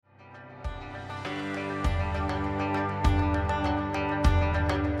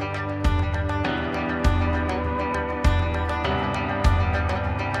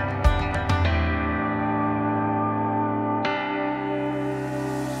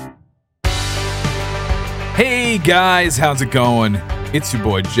Hey guys, how's it going? It's your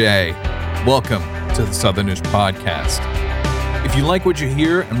boy Jay. Welcome to the Southernish Podcast. If you like what you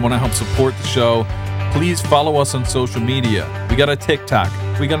hear and want to help support the show, please follow us on social media. We got a TikTok,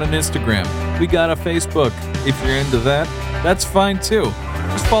 we got an Instagram, we got a Facebook. If you're into that, that's fine too.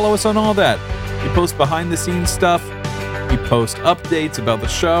 Just follow us on all that. We post behind the scenes stuff, we post updates about the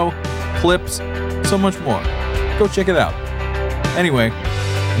show, clips, so much more. Go check it out. Anyway,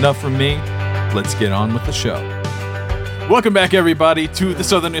 enough from me. Let's get on with the show. Welcome back, everybody, to the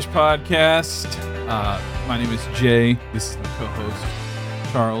Southernish Podcast. My name is Jay. This is my co-host,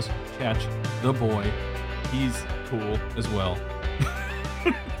 Charles Catch the Boy. He's cool as well.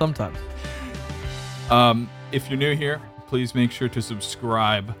 Sometimes. If you're new here, please make sure to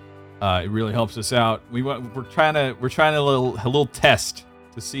subscribe. It really helps us out. We're trying a little test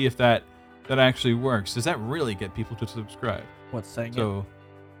to see if that actually works. Does that really get people to subscribe? What's saying So. it?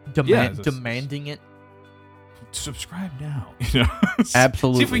 Demanding it? Subscribe now. You know?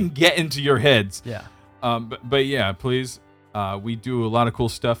 Absolutely. See if we can get into your heads. Yeah. But yeah, please. We do a lot of cool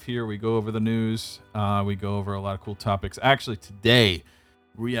stuff here. We go over the news. We go over a lot of cool topics. Actually, today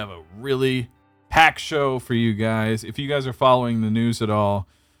we have a really packed show for you guys. If you guys are following the news at all,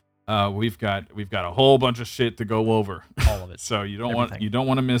 we've got a whole bunch of shit to go over. All of it. So you don't want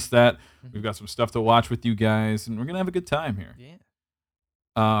to miss that. Mm-hmm. We've got some stuff to watch with you guys, and we're gonna have a good time here. Yeah.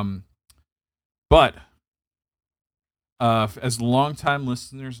 But as longtime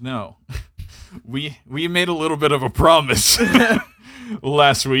listeners know, we made a little bit of a promise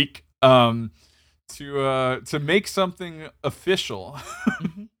last week to make something official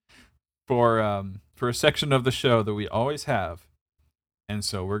for a section of the show that we always have, and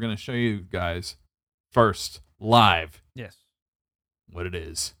so we're gonna show you guys first live. Yes. What it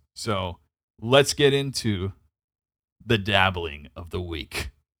is. So let's get into the dabbling of the week.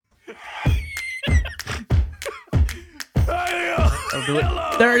 I'll do it.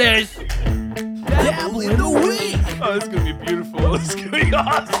 There it is. Dabbling of the week. Oh, this is gonna be beautiful. This is gonna be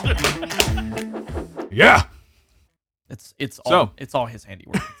awesome. Yeah. It's all his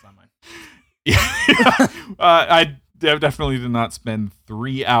handiwork. It's not mine. Yeah. I definitely did not spend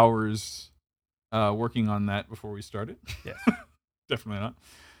 3 hours working on that before we started. Yes. Definitely not.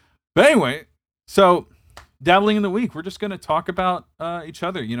 But anyway, so dabbling in the week, we're just going to talk about each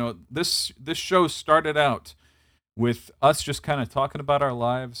other. You know, this show started out with us just kind of talking about our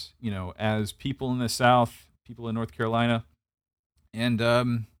lives, you know, as people in the South, people in North Carolina. And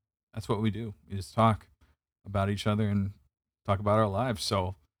that's what we do. We just talk about each other and talk about our lives.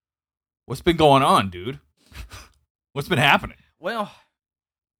 So what's been going on, dude? What's been happening? Well,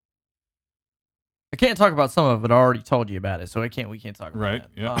 I can't talk about some of it. I already told you about it, so we can't talk about it. Right,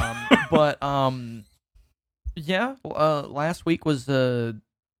 yeah. Yeah, last week was it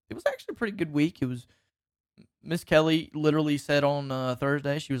was actually a pretty good week. It was Miss Kelly literally said on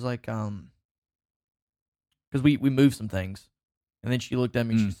Thursday, she was like, because we moved some things, and then she looked at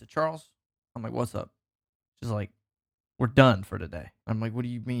me, she said, Charles, I'm like, what's up? She's like, we're done for today. I'm like, what do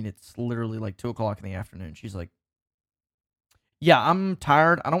you mean? It's literally like 2:00 in the afternoon. She's like, yeah, I'm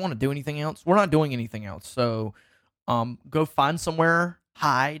tired. I don't want to do anything else. We're not doing anything else. So go find somewhere,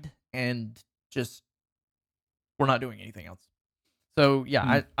 hide, and just, we're not doing anything else. So,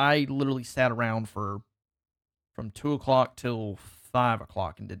 yeah, I literally sat around from 2:00 till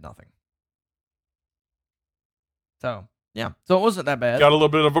 5:00 and did nothing. So, yeah. So it wasn't that bad. Got a little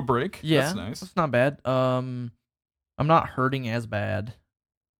bit of a break. Yeah. That's nice. It's not bad. I'm not hurting as bad.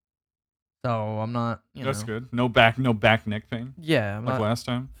 So I'm not, That's good. No back neck pain. Yeah, I'm like not last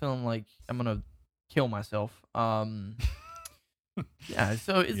time. feeling like I'm gonna kill myself. Yeah.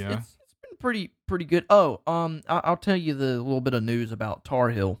 So it's been pretty good. Oh, I'll tell you the little bit of news about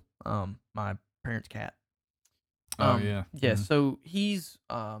Tar Heel. My parents' cat. Oh yeah. Yeah. Mm-hmm. So he's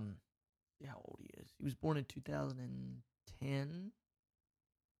how old he is? He was born in 2010.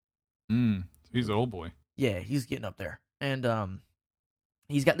 He's an old boy. Yeah, he's getting up there, and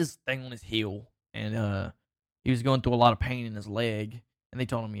he's got this thing on his heel, and he was going through a lot of pain in his leg, and they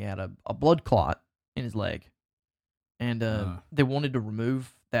told him he had a blood clot in his leg, and they wanted to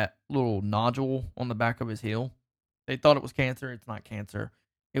remove that little nodule on the back of his heel. They thought it was cancer. It's not cancer.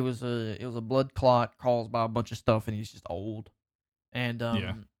 It was a blood clot caused by a bunch of stuff, and he's just old. And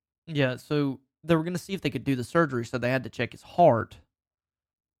yeah, so they were gonna see if they could do the surgery, so they had to check his heart,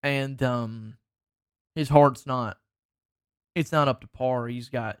 and his heart's not it's not up to par. He's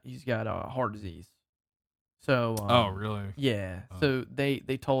got heart disease. So Oh, really? yeah. Oh. So they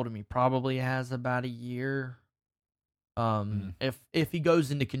told him he probably has about a year. Mm. If he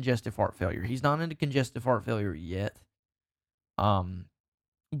goes into congestive heart failure, he's not into congestive heart failure yet.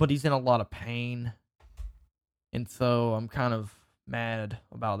 But he's in a lot of pain, and so I'm kind of mad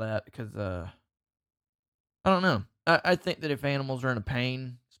about that because I don't know. I think that if animals are in a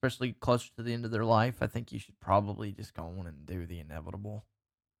pain, especially closer to the end of their life, I think you should probably just go on and do the inevitable.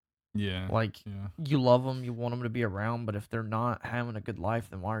 Yeah. Like, Yeah. you love them, you want them to be around, but if they're not having a good life,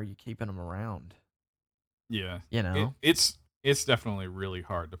 then why are you keeping them around? Yeah. You It, know? it's it's definitely really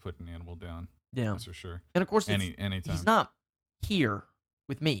hard to put an animal down. Yeah. That's for sure. And of course, he's Anytime. not here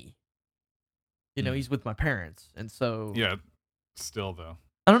with me. Mm. He's with my parents, and so Yeah. Still though.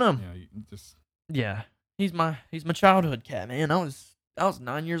 I don't know. Yeah. You just. Yeah, he's my childhood cat, man. I was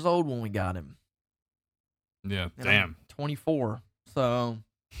 9 years old when we got him, Yeah. and I'm Damn. 24. So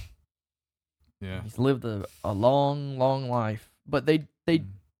Yeah. he's lived a long, long life. But Mm.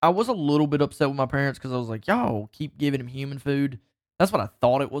 I was a little bit upset with my parents because I was like, y'all keep giving him human food. That's what I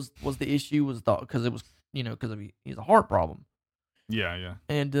thought it was the issue was thought because it was because he's a heart problem, Yeah. Yeah.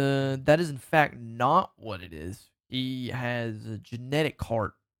 and that is in fact not what it is. He has a genetic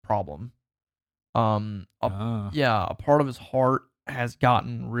heart problem. Ah. Yeah, a part of his heart has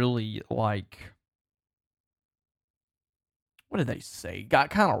gotten really like what did they say? Got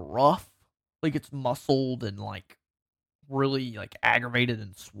kind of rough. Like it's muscled and like really like aggravated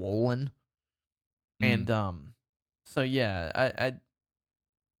and swollen. Mm. And so yeah,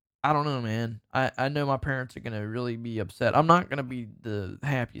 I don't know, man. I know my parents are gonna really be upset. I'm not gonna be the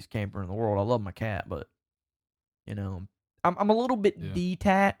happiest camper in the world. I love my cat, but you know, I'm a little bit Yeah.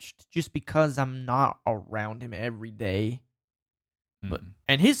 detached just because I'm not around him every day. But Mm.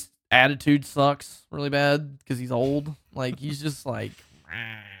 and his attitude sucks really bad because he's old. Like he's just like,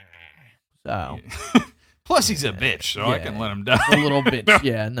 so Yeah. Plus, he's a yeah, bitch, so I can let him die. a little bitch.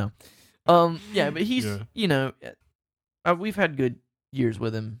 Yeah, no, yeah, but he's Yeah. we've had good years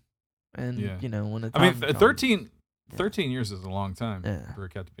with him, and Yeah. when the I mean, time comes, 13 years is a long time yeah. for a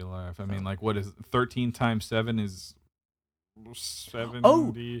cat to be alive. I So- mean, like, what is 13 times 7 is 70,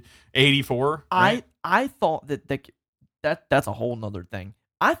 Oh, 84, right? I thought that's a whole nother thing.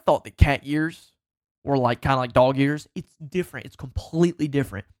 I thought that cat years were like kind of like dog years. It's different. It's completely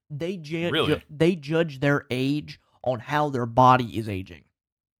different. Really? They judge their age on how their body is aging.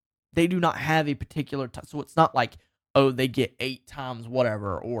 They do not have a particular time. So it's not like, oh, they get 8 times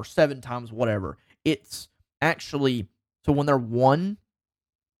whatever or 7 times whatever. It's actually so when they're 1,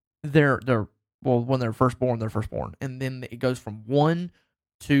 they're well, when they're first born, they're first born. And then it goes from 1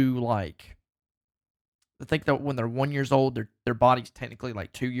 to like I think that when they're 1 years old, their body's technically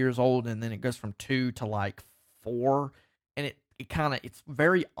like 2 years old, and then it goes from 2 to like 4, and it kind of it's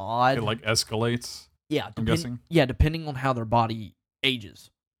very odd. It like escalates. Yeah, I'm guessing. Yeah, depending on how their body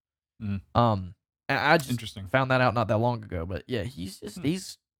ages. Mm. And I just Interesting. found that out not that long ago. But yeah, he's just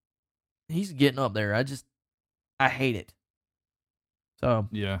he's getting up there. I hate it. So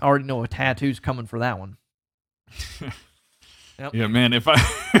Yeah. I already know a tattoo's coming for that one. Yep. Yeah, man. If I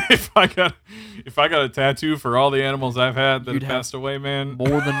if I got a tattoo for all the animals I've had that You'd have have passed away, man, More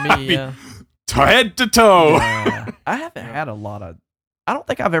than I'd me, be yeah. head to toe. Yeah. I haven't had a lot of. I don't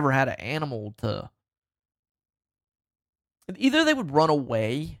think I've ever had an animal to. Either they would run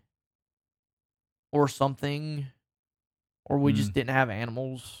away, or something, or we just didn't have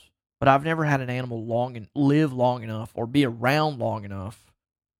animals. But I've never had an animal live long enough or be around long enough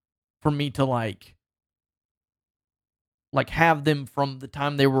for me to like have them from the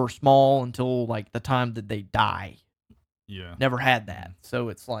time they were small until like the time that they die. Yeah. Never had that, so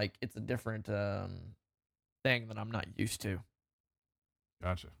it's like it's a different thing that I'm not used to.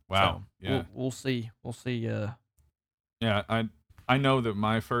 Gotcha. Wow. So, Yeah. we'll see. We'll see. Yeah. I know that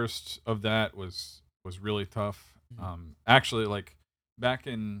my first of that was really tough. Mhm. Actually, like back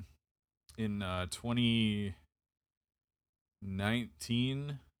in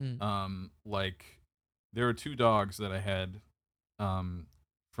 2019, like there were 2 dogs that I had from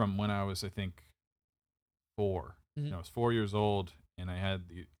when I was, I think, 4. Mhm. I was 4 years old, and I had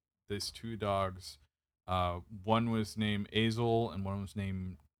these 2 dogs. One was named Azel, and one was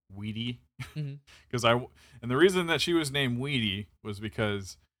named Weedy. Mhm. And the reason that she was named Weedy was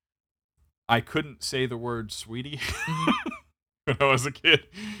because I couldn't say the word sweetie when I was a kid,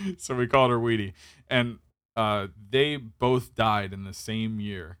 so we called her Weedy. And they both died in the same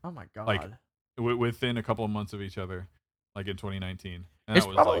year, Oh my god! like within a couple of months of each other, like in 2019. And It's that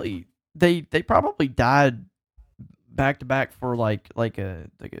was probably they probably died back to back for like a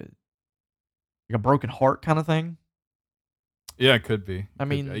broken heart kind of thing. Yeah, it could be. I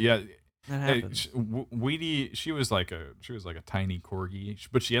mean, yeah. that Hey, happens. Weedy, she was like a tiny corgi,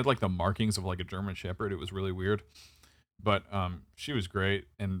 but she had like the markings of like a German Shepherd. It was really weird, but she was great.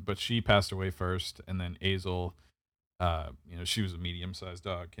 But she passed away first, and then Azel, she was a medium sized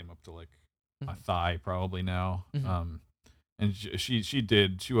dog, came up to like a Mhm. thigh probably now. Mhm. And she was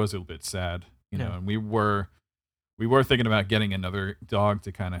a little bit sad, Yeah. and we were thinking about getting another dog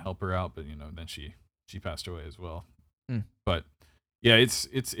to kind of help her out, but then she passed away as well. Mm. But yeah,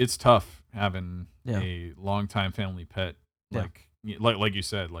 it's tough having Yeah. a longtime family pet, Yeah. like you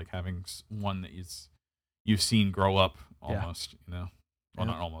said, like having one that you've seen grow up Yeah. almost, well, Yeah.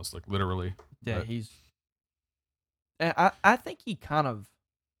 not almost, like literally. Yeah, But I think he kind of,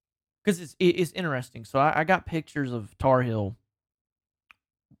 because it's interesting. So I got pictures of Tar Heel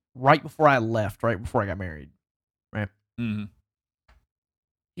right before I left, right before I got married. Right, mhm.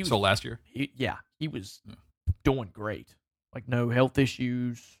 he was So last year, he was yeah. doing great, like no health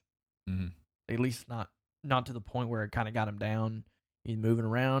issues, Hmm. at least not to the point where it kind of got him down. He's moving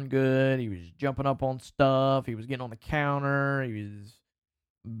around good. He was jumping up on stuff. He was getting on the counter. He was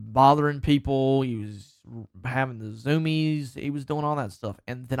bothering people. He was having the zoomies. He was doing all that stuff.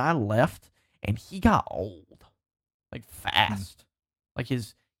 And then I left, and he got old, like fast. Like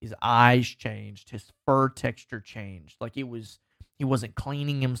his eyes changed, his fur texture changed. Like he wasn't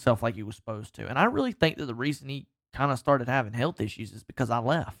cleaning himself like he was supposed to. And I really think that the reason he kind of started having health issues is because I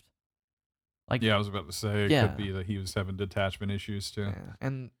left. Like, Yeah, I was about to say it could yeah, be that he was having detachment issues too. yeah.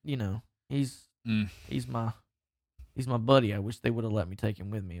 And he's Mm. he's my buddy. I wish they would have let me take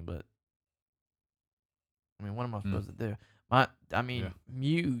him with me, but I mean, what am I supposed to do? Yeah.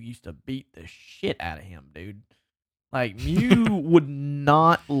 Mew used to beat the shit out of him, dude. Like Mew would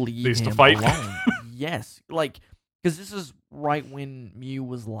not They leave used to him fight. alone. Yes, like because this is right when Mew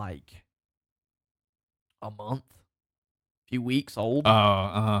was like a month, few weeks old,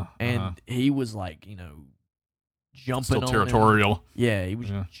 and he was like jumping Still on him. territorial. Yeah, he was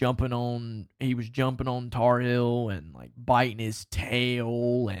Yeah. jumping on Tar Heel and like biting his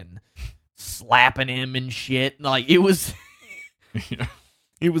tail and slapping him and shit. Like it was Yeah.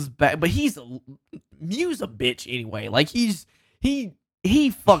 it was bad. But Mew's a bitch anyway. Like he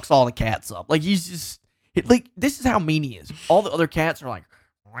fucks all the cats up. Like he's just like this is how mean he is. All the other cats are like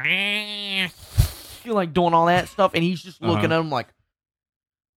like doing all that stuff, and he's just looking at them like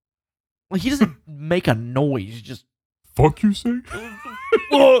he doesn't make a noise. Just Fuck you say?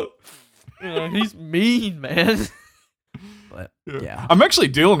 he's mean, man. But yeah. I'm actually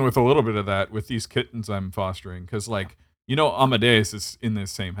dealing with a little bit of that with these kittens I'm fostering because, like, Amadeus is in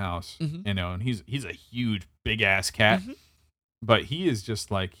this same house, Mhm. and he's a huge, big ass cat, Mhm. but he is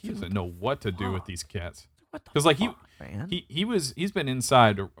just like he Dude, doesn't know what to do with fuck? these cats What the because, like, fuck, man? he's been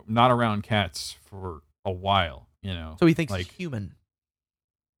inside, not around cats for a while, So he thinks like he's human.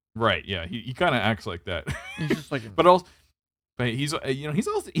 right, yeah, he kind of acts like that, He's just like but also. But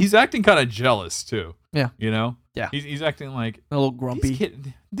he's acting kind of jealous too. Yeah. Yeah. He's acting like a little grumpy.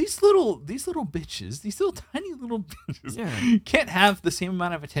 these little bitches, these little tiny little bitches, Yeah. can't have the same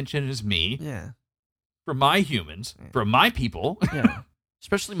amount of attention as me Yeah. for my humans, Yeah. for my people. Yeah.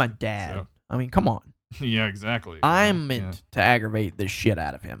 Especially my dad. So- I mean, come on. Yeah, exactly. I'm meant to aggravate the shit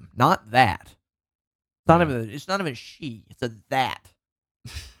out of him. Not that. It's not even she. It's a that.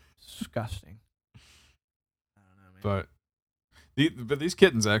 Disgusting. I don't know, man. But these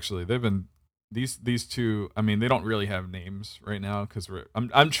kittens actually, they've been these two. I mean, they don't really have names right now because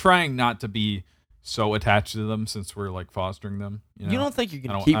I'm trying not to be so attached to them since we're like fostering them. You don't think you I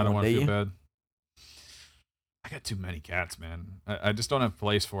can don't, keep I don't one, want do to feel you? bad. I got too many cats, man. I just don't have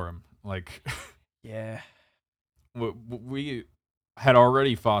place for them. Like, Yeah. we had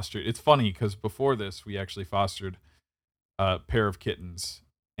already fostered. It's funny because before this, we actually fostered a pair of kittens,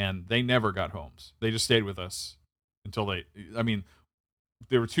 and they never got homes. They just stayed with us until they. I mean,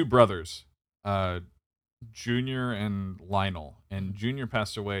 there were two brothers, Junior and Lionel, and Junior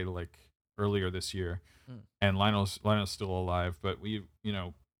passed away like earlier this year, and Lionel's still alive. But we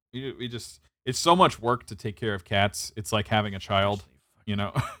just it's so much work to take care of cats. It's like having a child,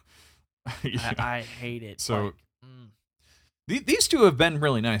 Yeah. I hate it. So- Like, These two have been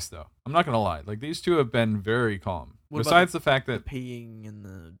really nice, though. I'm not gonna lie. Like these two have been very calm. What about Besides the fact the that, peeing and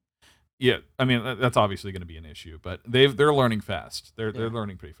the yeah, I mean that's obviously going to be an issue, but they're learning fast. They're Yeah.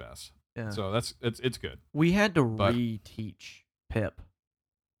 learning pretty fast. yeah. So it's good. We had to But- reteach Pip.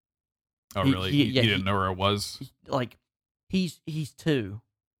 Oh He- really? he- You yeah, didn't he- know where it was? Like he's 2.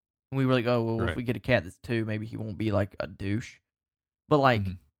 And we were like, oh well, Right. if we get a cat that's 2, maybe he won't be like a douche. But like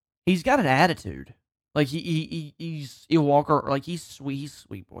Mhm. he's got an attitude. Like he'll walk like he's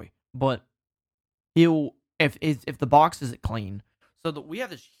sweet boy. But he'll if the box isn't clean. So that we have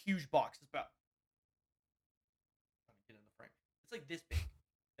this huge box. It's about get in the frame. It's like this big.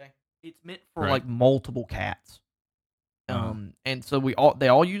 Okay, it's meant for like multiple cats. And so they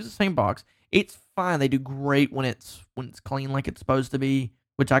all use the same box. It's fine. They do great when it's clean like it's supposed to be,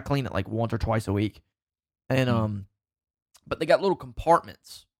 which I clean it like once or twice a week. And but they got little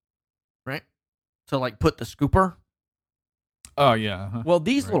compartments, right? To like put the scooper. Oh yeah. Uh-huh. Well,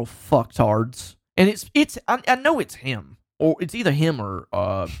 these little fucktards, and it's I know it's him, or it's either him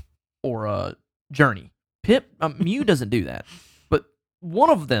or Journey. Pip Mew doesn't do that, but one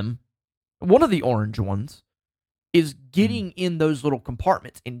of the orange ones, is getting in those little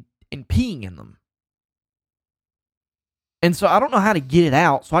compartments and peeing in them. And so I don't know how to get it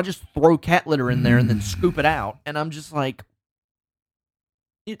out, so I just throw cat litter in there and then scoop it out, and I'm just like,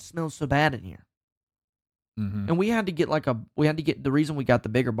 it smells so bad in here. And we had to get the reason we got the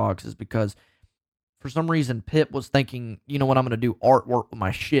bigger box is because for some reason Pip was thinking, you know what, I'm going to do artwork with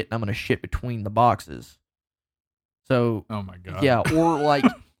my shit and I'm going to shit between the boxes. So, oh my God. Yeah, or like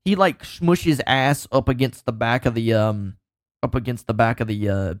he like smush his ass up against the back of the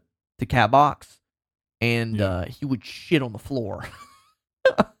the cat box, and he would shit on the floor.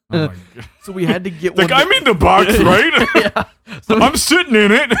 Oh my God. So we had to get one. I'm in the box, right? Yeah. So I'm sitting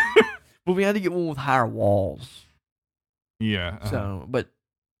in it. But we had to get one with higher walls. Yeah. So, but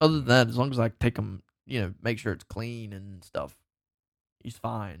other than that, as long as I take him, make sure it's clean and stuff, he's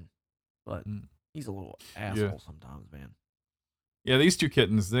fine. But he's a little asshole sometimes, man. Yeah, these two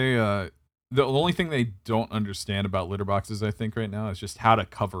kittens, they the only thing they don't understand about litter boxes, I think, right now is just how to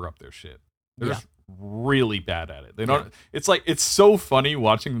cover up their shit. They're just really bad at it. They don't. It's like it's so funny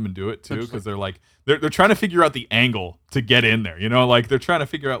watching them do it too, because they're like they're trying to figure out the angle to get in there. Like they're trying to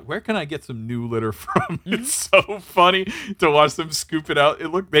figure out where can I get some new litter from. It's so funny to watch them scoop it out.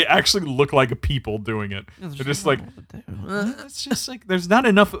 They actually look like people doing it. They're just like it's just like there's not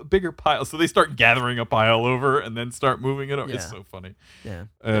enough bigger pile, so they start gathering a pile over and then start moving it over. It's so funny. Yeah,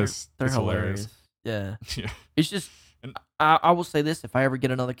 they're hilarious. Yeah, yeah. It's just I will say this: if I ever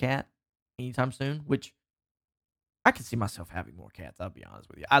get another cat anytime soon, which I can see myself having more cats. I'll be honest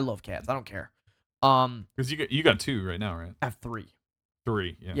with you. I love cats. I don't care. Because you got two right now, right? I have three.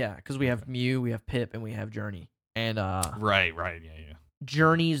 Yeah. Yeah, because we have Mew, we have Pip, and we have Journey. And right, yeah.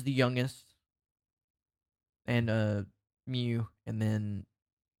 Journey is the youngest, and Mew, and then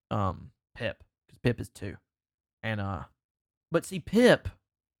Pip, because Pip is 2. And but see, Pip,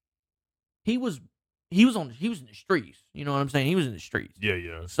 he was in the streets. You know what I'm saying? He was in the streets.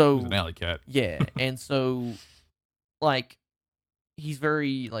 Yeah. So he was an alley cat. Yeah, and so like he's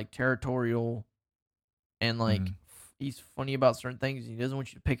very like territorial, and like he's funny about certain things. He doesn't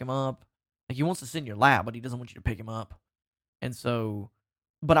want you to pick him up. Like he wants to sit in your lap, but he doesn't want you to pick him up. And so,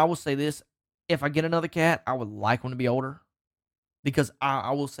 but I will say this: if I get another cat, I would like him to be older, because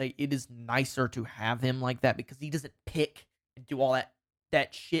I will say it is nicer to have him like that, because he doesn't pick and do all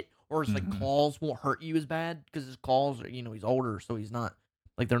that shit. Or his like claws won't hurt you as bad, because his claws are, he's older, so he's not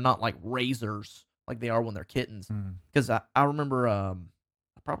like they're not like razors like they are when they're kittens. Because I remember I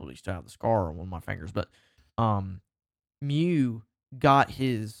probably still have the scar on one of my fingers, but Mew got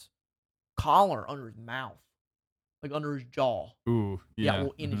his collar under his mouth, like under his jaw. Ooh, yeah.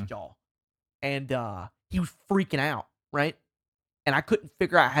 Well, in his jaw, and he was freaking out, right? And I couldn't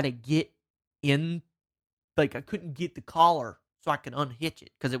figure out how to get in, like I couldn't get the collar so I could unhitch it,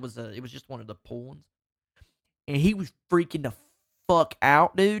 because it was just one of the pull ones, and he was freaking the fuck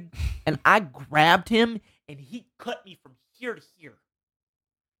out, dude. And I grabbed him, and he cut me from here to here.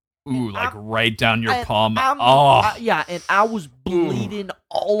 Ooh, and like right down your palm. And I was bleeding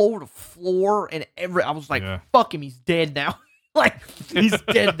all over the floor, and I was like, fuck him, he's dead now. Like he's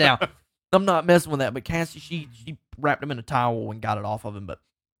dead now. I'm not messing with that. But Cassie, she wrapped him in a towel and got it off of him. But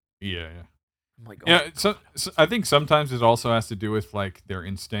yeah. Oh my God. Yeah, so I think sometimes it also has to do with like their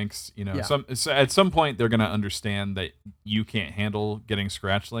instincts. At some point they're gonna understand that you can't handle getting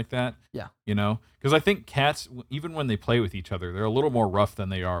scratched like that. Yeah. Because I think cats, even when they play with each other, they're a little more rough than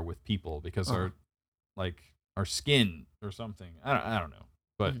they are with people, because our skin or something. I don't know,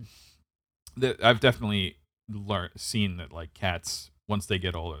 but I've definitely seen that like cats, once they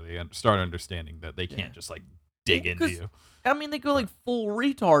get older, they start understanding that they can't just like dig into you. I mean, they go like full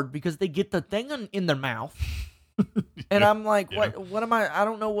retard because they get the thing in their mouth. And I'm like, what am I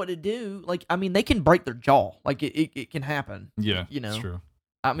don't know what to do. Like, I mean, they can break their jaw. Like, it can happen. Yeah, it's true.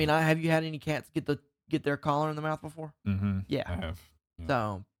 I mean, have you had any cats get their collar in the mouth before? Mm-hmm. Yeah. I have. Yeah.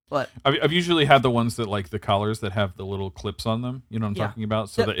 So, but I've usually had the ones that like the collars that have the little clips on them. You know what I'm talking about?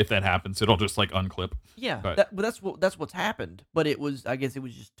 So that if that happens, it'll just like unclip. Yeah, but that's what's happened. But I guess it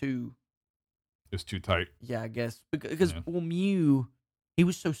was just too. is too tight. Yeah, I guess because Mew, he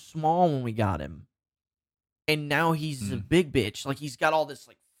was so small when we got him, and now he's a big bitch. Like he's got all this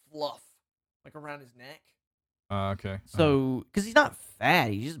like fluff like around his neck. Okay. So because he's not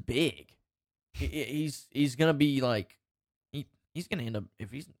fat, he's just big. He's gonna be like he's gonna end up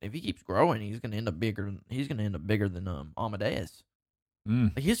if he keeps growing, he's gonna end up bigger. He's gonna end up bigger than Amadeus.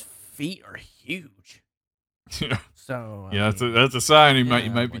 Like his feet are huge. Yeah. So yeah, that's a sign he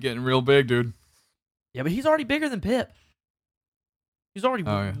might be getting real big, dude. Yeah, but he's already bigger than Pip. He's already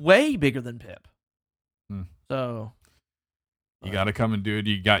way bigger than Pip. So you got to come and dude.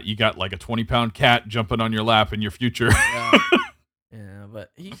 You got like a 20-pound cat jumping on your lap in your future. Yeah,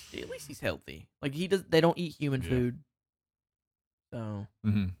 but at least he's healthy. Like they don't eat human food. So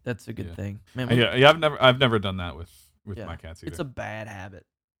that's a good thing. Man, I've never done that with my cats either. It's a bad habit.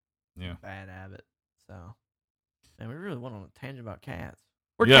 Yeah. Bad habit. So man, we really went on a tangent about cats.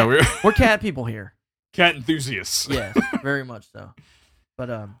 We're cat people here. Cat enthusiasts. Yes, very much so. But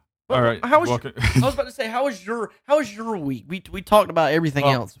all right. I was about to say, how was your week? We talked about everything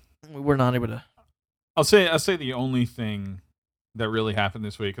else. We're not able to. I'll say the only thing that really happened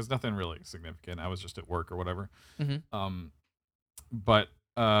this week, because nothing really significant. I was just at work or whatever. But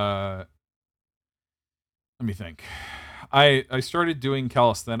let me think. I started doing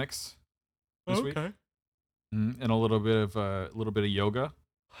calisthenics this week. And a little bit of yoga.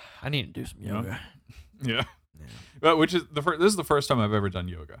 I need to do some yoga. Yeah. But which is this is the first time I've ever done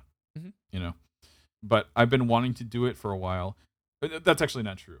yoga. You know. But I've been wanting to do it for a while. That's actually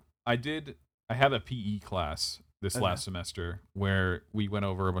not true. I had a PE class this last semester where we went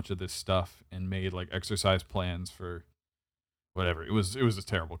over a bunch of this stuff and made like exercise plans for whatever. It was a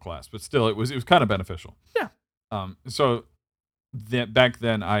terrible class, but still it was kind of beneficial. Yeah. So back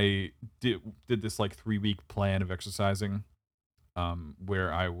then I did this like 3-week plan of exercising,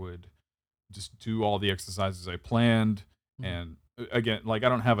 where I would just do all the exercises I planned. And again, like I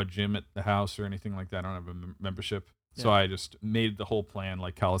don't have a gym at the house or anything like that. I don't have a membership. So I just made the whole plan,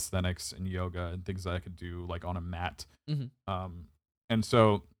 like calisthenics and yoga and things that I could do like on a mat. And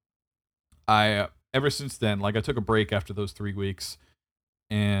so I ever since then, like I took a break after those 3 weeks,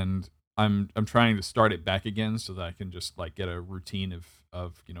 and I'm trying to start it back again so that I can just like get a routine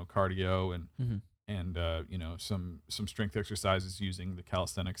of cardio and some strength exercises using the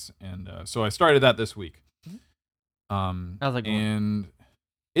calisthenics. And so I started that this week. How's it going? And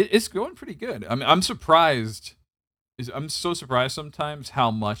it's going pretty good. I mean, I'm so surprised sometimes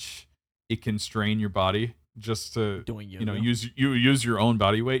how much it can strain your body just to doing yoga. Use your own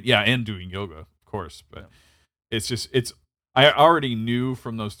body weight. Yeah, and doing yoga, of course. But it's I already knew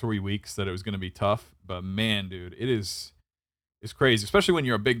from those 3 weeks that it was going to be tough. But man, dude, it's crazy, especially when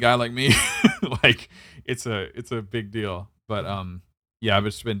you're a big guy like me. Like it's a big deal. But I've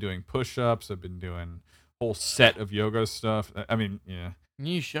just been doing push-ups. I've been doing a whole set of yoga stuff. I mean, yeah.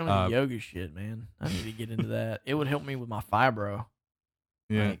 You show me the yoga shit, man. I need to get into that. It would help me with my fibro.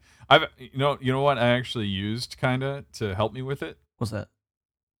 Yeah, like, I've you know what I actually used kinda to help me with it. What's that?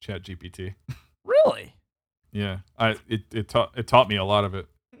 ChatGPT. Really? Yeah, it taught me a lot of it,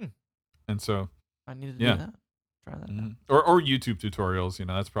 and so I need to do that. Try that. Or YouTube tutorials.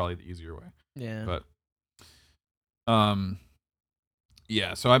 That's probably the easier way. Yeah. But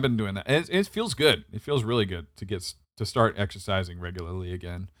yeah. So I've been doing that. And it feels good. It feels really good to start exercising regularly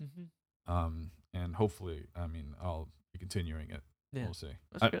again. And hopefully, I'll be continuing it. Yeah. We'll see.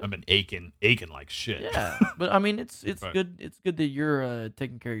 I've been aching like shit. Yeah, but I mean, it's good. It's good that you're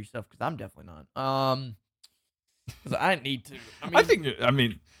taking care of yourself, because I'm definitely not. Because I need to.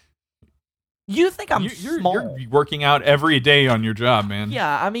 You think I'm small? You're working out every day on your job, man.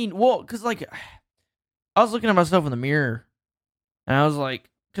 Yeah, I mean, well, because like, I was looking at myself in the mirror, and I was like,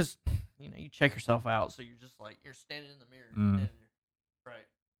 because you check yourself out, so you're just like you're standing in the mirror, right?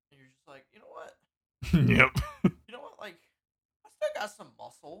 And you're just like, you know what? Yep. You know what? Like, I still got some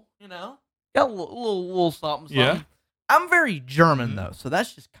muscle. Got a little something. Yeah. I'm very German though, so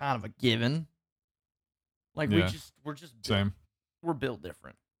that's just kind of a given. Like we're just same. We're built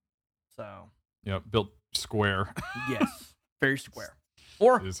different. So built square. Yes, very square.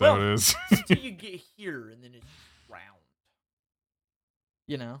 Or is how it is. Until you get here, and then it's round.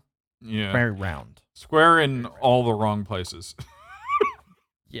 Yeah, very round. Square in all the wrong places.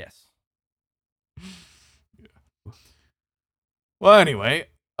 Yes. Yeah. Well, anyway,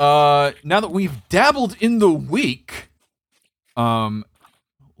 now that we've dabbled in the week,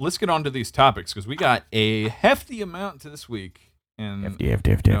 let's get on to these topics, because we got a hefty amount to this week. And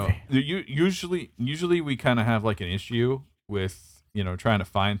hefty. Usually we kind of have like an issue with trying to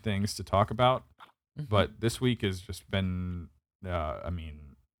find things to talk about, but this week has just been a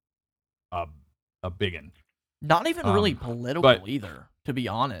a biggin. Not even really political either, to be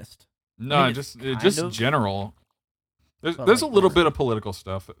honest. No, I mean, just of, general. There's like, a little bit of political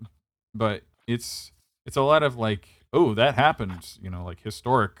stuff, but it's a lot of like, oh, that happened, like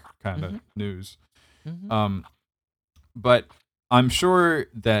historic kind of news. But I'm sure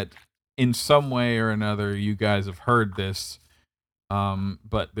that in some way or another you guys have heard this.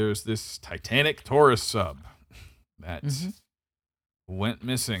 But there's this Titanic tourist sub that went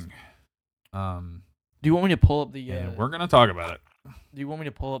missing. Do you want me to pull up the? And we're gonna talk about it. Do you want me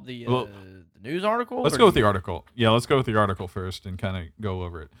to pull up the news article? Let's go with the article. Yeah, let's go with the article first and kind of go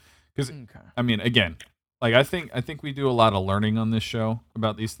over it. Because I mean, again, like I think we do a lot of learning on this show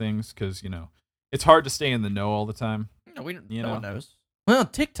about these things because it's hard to stay in the know all the time. No, no one knows. Well,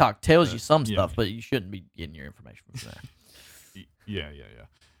 TikTok tells you some stuff, but you shouldn't be getting your information from there.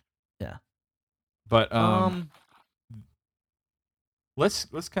 Yeah. But let's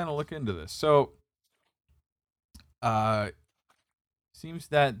kind of look into this. So, seems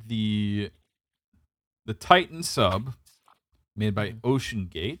that the Titan sub made by Ocean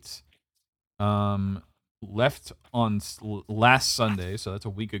Gate left on last Sunday, so that's a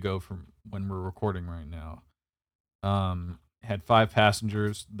week ago from when we're recording right now. Had 5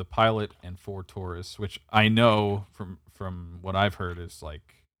 passengers, the pilot and 4 tourists, which I know from what I've heard is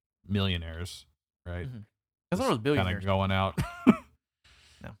like millionaires, right? I thought it was billionaires. Kind of going out.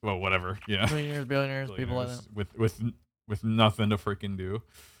 No. Well, whatever. Yeah. Billionaires, people like that. With nothing to freaking do.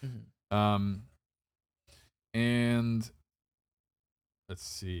 And let's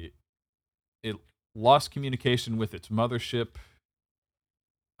see. It lost communication with its mothership.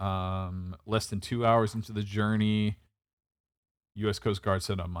 Less than 2 hours into the journey, U.S. Coast Guard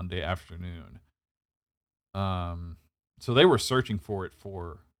said on Monday afternoon. So they were searching for it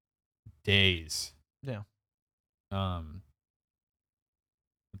for days. Yeah.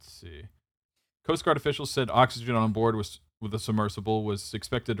 Let's see. Coast Guard officials said oxygen on board with the submersible was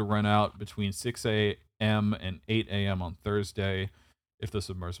expected to run out between 6 a.m. and 8 a.m. on Thursday if the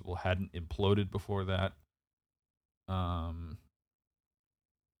submersible hadn't imploded before that.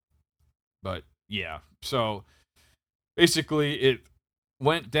 But yeah, so basically it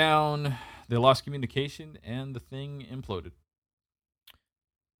went down, they lost communication, and the thing imploded.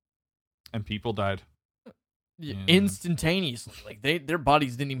 And people died. Yeah, instantaneously. Like their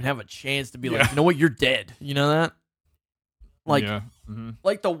bodies didn't even have a chance to be like, you know what, you're dead. You know that? Like,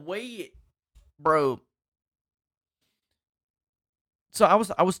 like the way bro. So I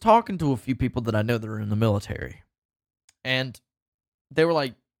was talking to a few people that I know that are in the military. And they were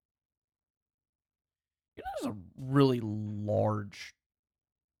like, there's a really large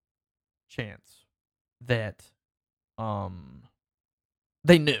chance that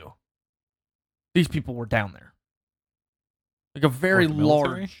they knew these people were down there. Like a very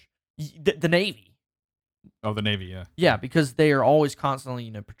large the Navy. Oh, the Navy, yeah. Yeah, because they are always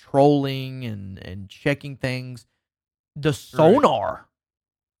constantly, patrolling and checking things. The sonar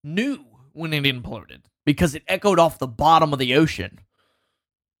knew when it imploded because it echoed off the bottom of the ocean.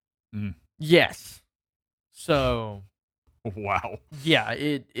 Yes. So, wow. Yeah,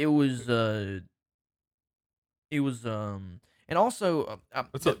 it was and also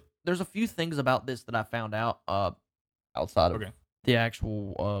there's a few things about this that I found out outside of the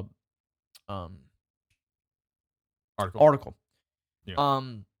actual article. Yeah.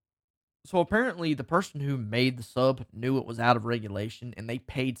 So apparently the person who made the sub knew it was out of regulation and they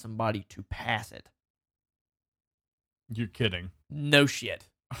paid somebody to pass it. You're kidding. No shit.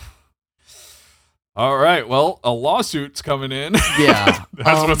 All right, well, a lawsuit's coming in. Yeah.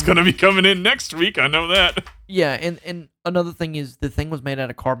 That's what's going to be coming in next week. I know that. Yeah, and another thing is the thing was made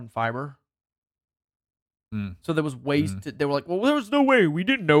out of carbon fiber. So there was ways to. They were like, well, there was no way. We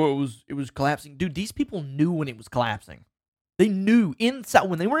didn't know it was collapsing. Dude, these people knew when it was collapsing. They knew inside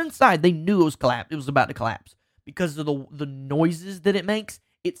when they were inside. They knew it was It was about to collapse because of the noises that it makes.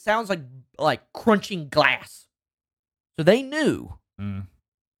 It sounds like crunching glass. So they knew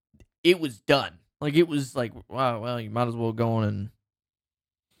it was done. Like it was like, wow. Well, you might as well go on and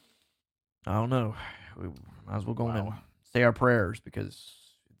I don't know. We might as well go on and say our prayers because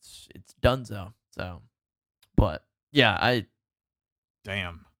it's donezo. So. But yeah,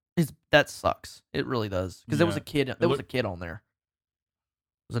 damn. That sucks. It really does because there was a kid. There was a kid on there.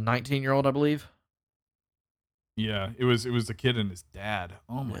 It was a 19-year-old, I believe. Yeah, it was a kid and his dad.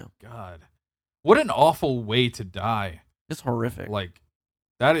 Oh my god, what an awful way to die. It's horrific. Like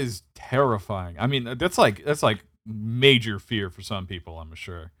that is terrifying. I mean, that's like major fear for some people. I'm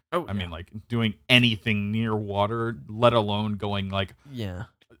sure. Oh, I mean, like doing anything near water, let alone going like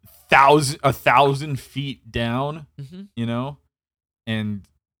 1,000 feet down, and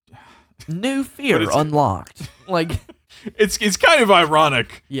New fear unlocked. Like, it's kind of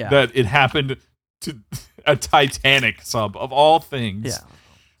ironic Yeah. that it happened to a Titanic sub of all things. yeah.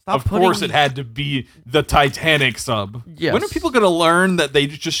 Of course, it had to be the Titanic sub. Yes. When are people going to learn that they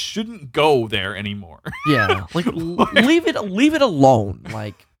just shouldn't go there anymore? Yeah. Like, leave it alone.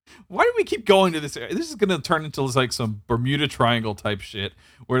 Like, why do we keep going to this area? This is going to turn into like some Bermuda Triangle type shit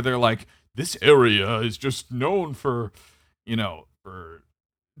where they're like, this area is just known for, for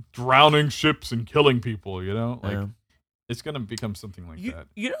drowning ships and killing people, Like, it's going to become something like that.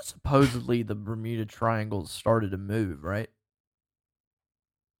 Supposedly the Bermuda Triangle started to move, right?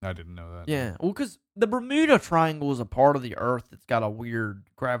 I didn't know that. Yeah. Well, because the Bermuda Triangle is a part of the Earth that's got a weird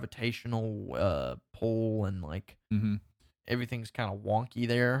gravitational pull and, like, everything's kind of wonky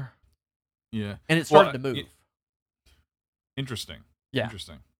there. Yeah. And it started to move. Interesting. Yeah.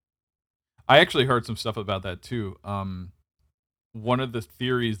 Interesting. I actually heard some stuff about that, too. One of the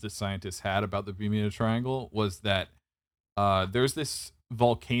theories that scientists had about the Bermuda Triangle was that there's this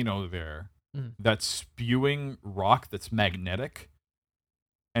volcano there that's spewing rock that's magnetic.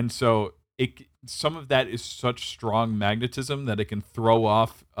 And so some of that is such strong magnetism that it can throw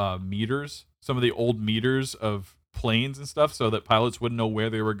off meters, some of the old meters of planes and stuff, so that pilots wouldn't know where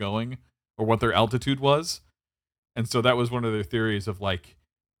they were going or what their altitude was. And so that was one of their theories of, like,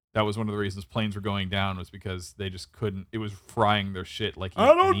 that was one of the reasons planes were going down, was because they just couldn't. It was frying their shit. Like,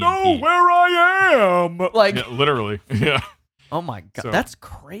 I don't know where I am. Like, yeah, literally. Yeah. Oh my god, So, that's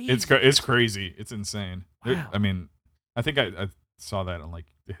crazy. It's crazy. It's insane. Wow. I mean, I think I saw that on, like,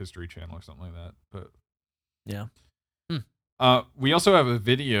 the History Channel or something like that. But yeah. We also have a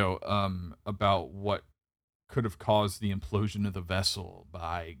video about what could have caused the implosion of the vessel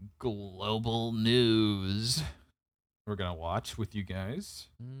by Global News. We're gonna watch with you guys.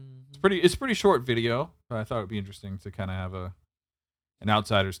 It's a pretty short video, but I thought it'd be interesting to kind of have an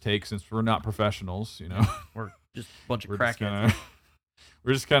outsider's take, since we're not professionals, We're just a bunch of crackheads.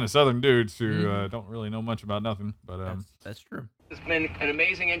 We're just kind of Southern dudes who don't really know much about nothing. But that's true. It's been an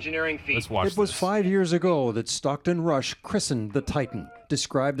amazing engineering feat. Let's watch. It was this. 5 years ago that Stockton Rush christened the Titan,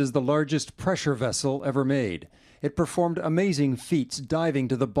 described as the largest pressure vessel ever made. It performed amazing feats diving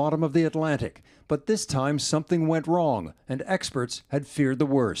to the bottom of the Atlantic, but this time something went wrong, and experts had feared the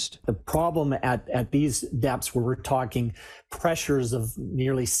worst. The problem at these depths, where we're talking pressures of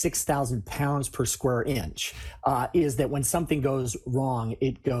nearly 6,000 pounds per square inch, is that when something goes wrong,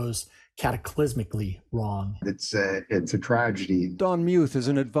 it goes cataclysmically wrong. It's a tragedy. Don Muth is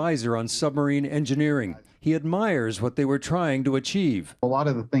an advisor on submarine engineering. He admires what they were trying to achieve. A lot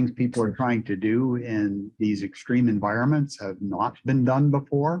of the things people are trying to do in these extreme environments have not been done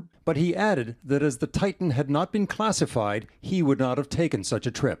before. But he added that as the Titan had not been classified, he would not have taken such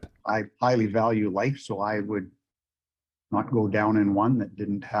a trip. I highly value life, so I would not go down in one that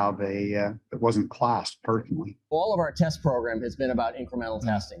didn't have that wasn't classed personally. All of our test program has been about incremental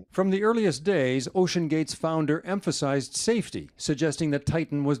testing. From the earliest days, OceanGate's founder emphasized safety, suggesting that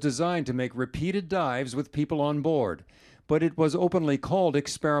Titan was designed to make repeated dives with people on board. But it was openly called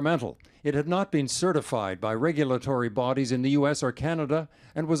experimental. It had not been certified by regulatory bodies in the U.S. or Canada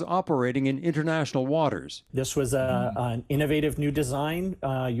and was operating in international waters. This was an innovative new design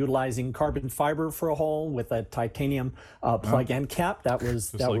utilizing carbon fiber for a hull with a titanium plug end cap. That was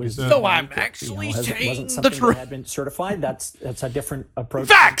So I'm actually saying wasn't the something truth. that had been certified. That's a different approach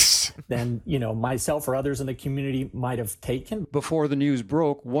Facts! than myself or others in the community might have taken. Before the news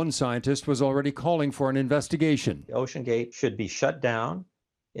broke, one scientist was already calling for an investigation. OceanGate should be shut down,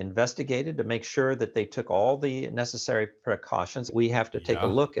 investigated to make sure that they took all the necessary precautions. We have to take a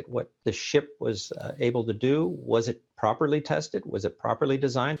look at what the ship was able to do. Was it properly tested? Was it properly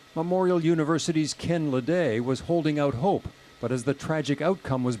designed? Memorial University's Ken Leday was holding out hope, but as the tragic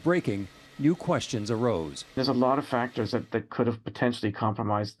outcome was breaking, new questions arose. There's a lot of factors that could have potentially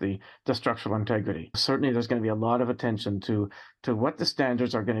compromised the structural integrity. Certainly there's going to be a lot of attention to what the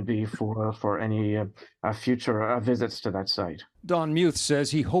standards are going to be for any future visits to that site. Don Muth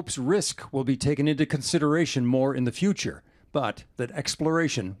says he hopes risk will be taken into consideration more in the future, but that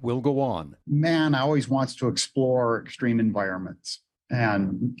exploration will go on. Man always wants to explore extreme environments,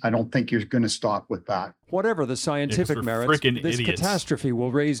 and I don't think you're going to stop with that. Whatever the scientific merits, this catastrophe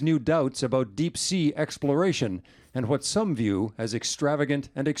will raise new doubts about deep-sea exploration and what some view as extravagant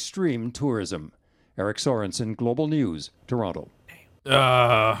and extreme tourism. Eric Sorensen, Global News, Toronto.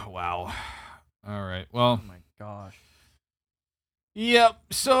 Wow. All right. Well, Oh my gosh. Yep.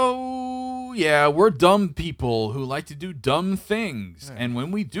 So, yeah, we're dumb people who like to do dumb things. Right. And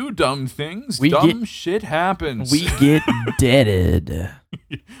when we do dumb things, We dumb shit happens. We get deaded.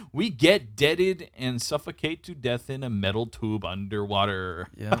 We get deaded and suffocate to death in a metal tube underwater.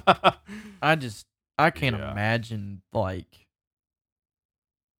 Yeah. I can't imagine, like,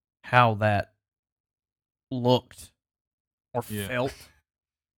 how that looked or felt.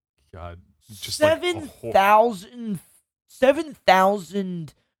 God. Just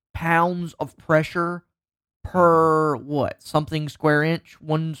 7,000 pounds of pressure per what? Something square inch?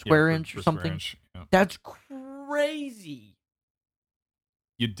 1 square inch or something? Yeah. That's crazy.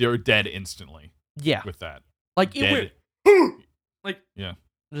 You're dead instantly. Yeah. With that. Like, dead. it went, like, yeah.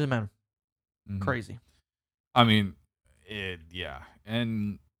 It doesn't matter. Mm-hmm. Crazy. I mean, yeah.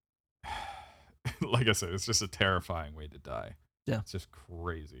 And like I said, it's just a terrifying way to die. Yeah. It's just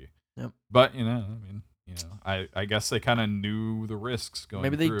crazy. Yep. But, I guess they kind of knew the risks going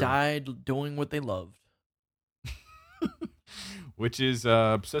Maybe they through. died doing what they loved. Which is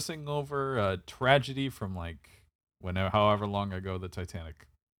obsessing over a tragedy from, like, however long ago the Titanic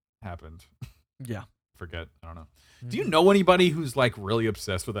happened. Yeah. Forget. I don't know. Do you know anybody who's, like, really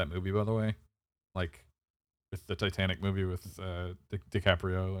obsessed with that movie, by the way? Like, with the Titanic movie with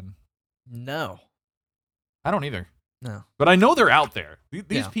DiCaprio and... No. I don't either. No. But I know they're out there.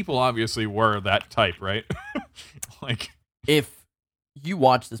 These people obviously were that type, right? Like, if you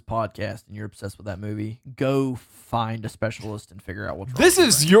watch this podcast and you're obsessed with that movie, go find a specialist and figure out what's wrong. This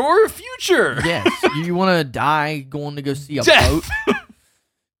is your future. Yes. You want to die going to go see a boat?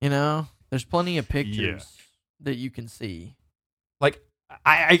 There's plenty of pictures that you can see. Like,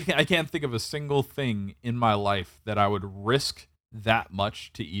 I can't think of a single thing in my life that I would risk that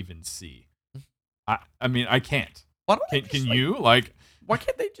much to even see. I mean, I can't. Why don't can you? Like, why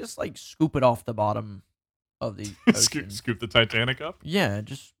can't they just, like, scoop it off the bottom of the ocean? scoop the Titanic up? Yeah,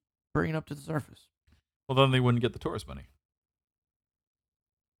 just bring it up to the surface. Well, then they wouldn't get the tourist money.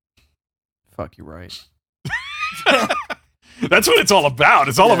 Fuck, you're right. That's what it's all about.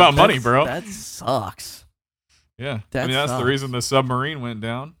 It's all about money, bro. That sucks. Yeah. That that's the reason the submarine went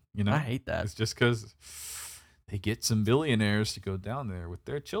down. I hate that. It's just because they get some billionaires to go down there with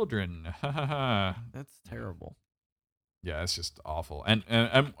their children. That's terrible. Yeah, it's just awful. And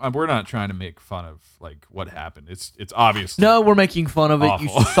we're not trying to make fun of, like, what happened. It's obvious. No, we're making fun of it, you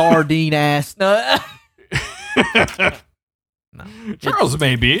sardine ass. No. No. Charles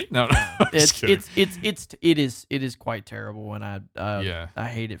may be. No. It is quite terrible, and I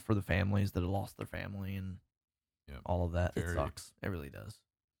hate it for the families that have lost their family and all of that. It sucks. It really does.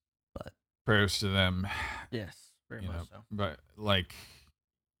 But prayers to them. Yes, very much so. But, like,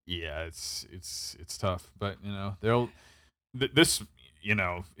 yeah, it's tough. But they'll this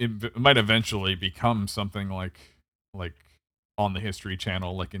it might eventually become something like on the History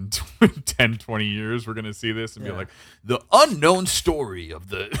Channel, like in 10, 20 years, we're gonna see this and be like, the unknown story of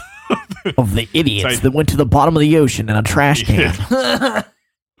the of the idiots that went to the bottom of the ocean in a trash can.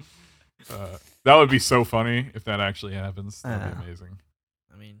 That would be so funny if that actually happens. That'd be amazing.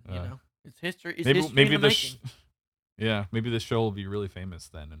 I mean, it's history. It's maybe history in the this. making. Maybe this show will be really famous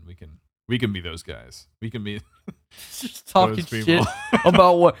then, and we can be those guys. We can be just talking shit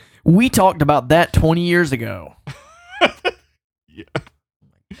about what we talked about that 20 years ago. Yeah. Oh my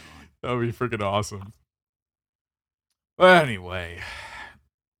God. That would be freaking awesome. But anyway,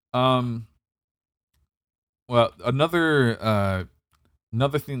 well, another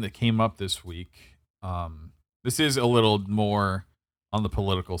thing that came up this week. This is a little more on the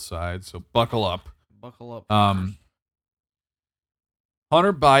political side, so buckle up. Buckle up.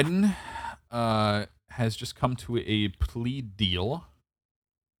 Hunter Biden has just come to a plea deal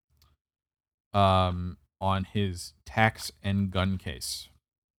on his tax and gun case.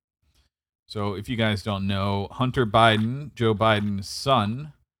 So if you guys don't know, Hunter Biden, Joe Biden's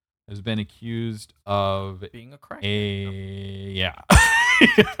son, has been accused of being a crack.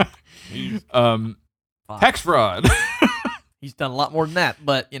 Tax fraud. He's done a lot more than that,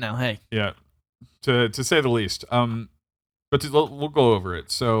 but hey. Yeah, to say the least. But we'll go over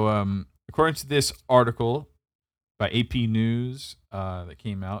it. So, according to this article by AP News that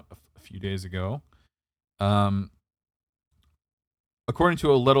came out a few days ago, according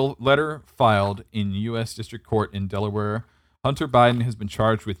to a letter filed in U.S. District Court in Delaware, Hunter Biden has been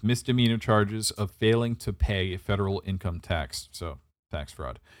charged with misdemeanor charges of failing to pay federal income tax, so tax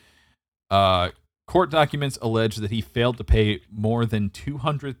fraud. Court documents allege that he failed to pay more than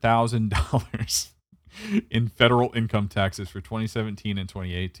 $200,000 in federal income taxes for 2017 and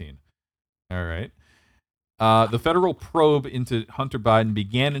 2018. All right. The federal probe into Hunter Biden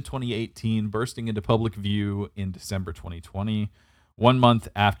began in 2018, bursting into public view in December 2020. 1 month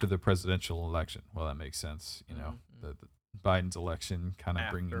after the presidential election. Well, that makes sense. You know, the Biden's election kind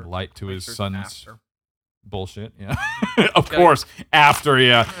of bringing light to his son's bullshit. Yeah, of course. After,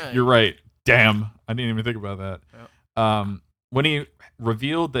 you're right. Damn, I didn't even think about that. Yep. When he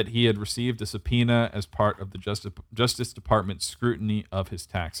revealed that he had received a subpoena as part of the Justice Department's scrutiny of his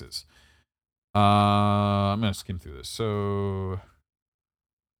taxes. I'm gonna skim through this. So,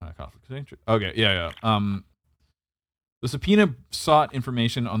 conflict of interest. Okay, yeah. The subpoena sought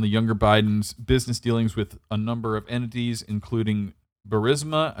information on the younger Biden's business dealings with a number of entities, including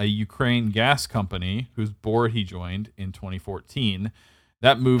Burisma, a Ukraine gas company whose board he joined in 2014.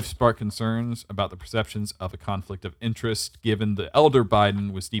 That move sparked concerns about the perceptions of a conflict of interest, given the elder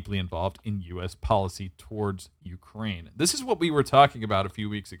Biden was deeply involved in U.S. policy towards Ukraine. This is what we were talking about a few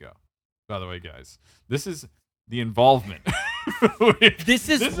weeks ago, by the way, guys. This is the involvement. This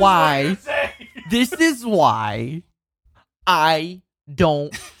is why I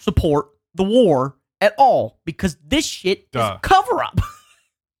don't support the war at all, because this shit is a cover-up.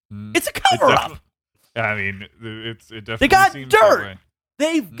 It's a cover-up. I mean, it definitely they got seems dirt. That way.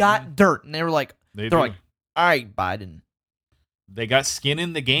 They've got dirt, and they were like, they're like, all right, Biden. They got skin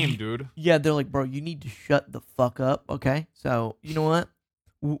in the game, dude. Yeah, they're like, bro, you need to shut the fuck up, okay? So, you know what?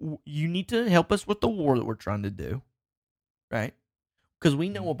 You need to help us with the war that we're trying to do, right? Because we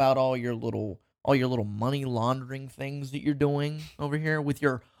know about all your little money laundering things that you're doing over here with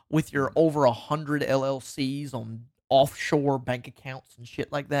your over 100 LLCs on offshore bank accounts and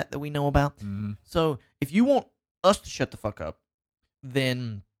shit like that we know about. Mm-hmm. So if you want us to shut the fuck up,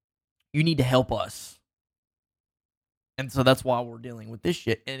 then you need to help us. And so that's why we're dealing with this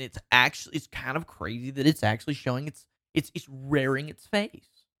shit. And it's kind of crazy that it's actually showing it's rearing its face.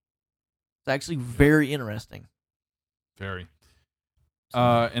 It's actually very interesting. Very.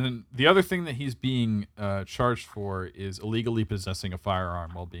 And then the other thing that he's being charged for is illegally possessing a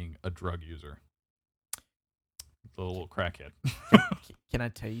firearm while being a drug user. The little crackhead. Can I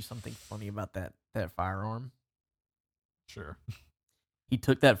tell you something funny about that firearm? Sure. He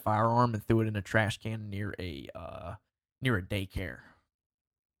took that firearm and threw it in a trash can near a daycare.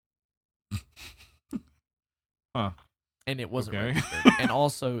 Huh. And it wasn't okay. registered. And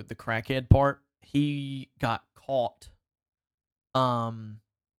also the crackhead part, he got caught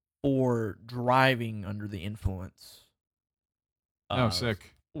for driving under the influence.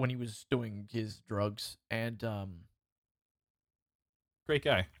 Sick. When he was doing his drugs, and great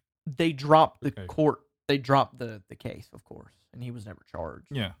guy. They dropped the case, of course, and he was never charged.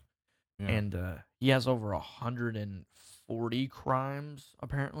 Yeah. And he has over 140 crimes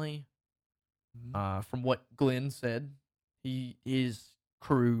apparently. From what Glenn said, his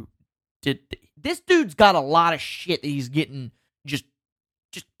crew did. This dude's got a lot of shit that he's getting. Just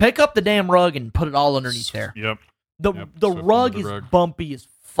pick up the damn rug and put it all underneath there. Yep. The rug is bumpy as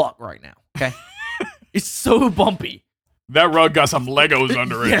fuck right now. Okay, it's so bumpy. That rug got some Legos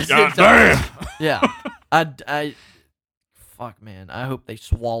under it. Yes, God damn. Yeah. I fuck, man. I hope they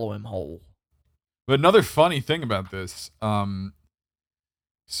swallow him whole. But another funny thing about this,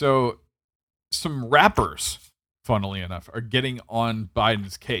 so some rappers, funnily enough, are getting on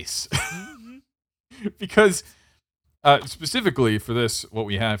Biden's case. Because specifically for this, what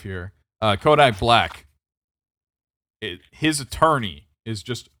we have here, Kodak Black, his attorney is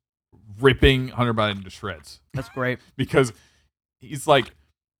just ripping Hunter Biden to shreds. That's great. Because he's like,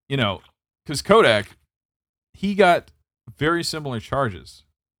 because Kodak, he got very similar charges,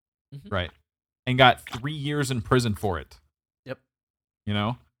 right? And got 3 years in prison for it. Yep.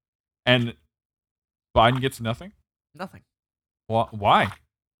 And Biden gets nothing? Nothing. Why?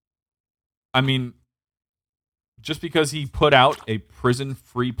 I mean, just because he put out a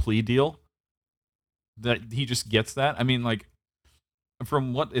prison-free plea deal, that he just gets that? I mean, like,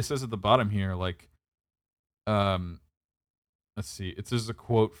 from what it says at the bottom here, like, let's see. This is a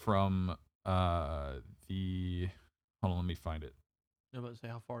quote from hold on, let me find it. I was about to say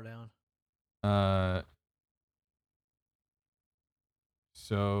how far down.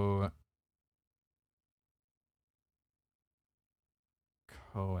 So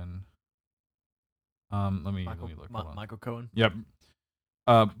Cohen. Let me look. Michael Cohen. Yep.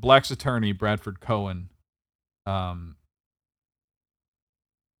 Black's attorney, Bradford Cohen.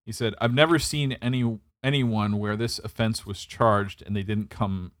 He said, "I've never seen anyone where this offense was charged and they didn't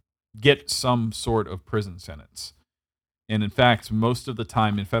get some sort of prison sentence. And in fact, most of the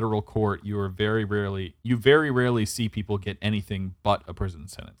time in federal court, you very rarely see people get anything but a prison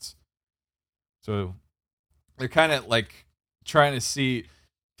sentence." So they're kind of like trying to see,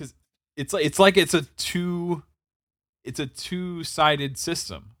 because it's a two-sided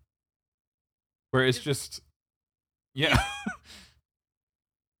system where it's just, yeah.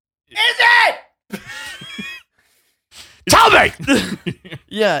 Is it? Tell me.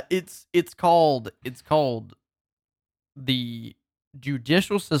 Yeah, it's called the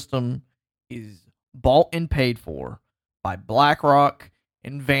judicial system is bought and paid for by BlackRock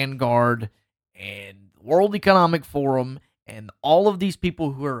and Vanguard and World Economic Forum, and all of these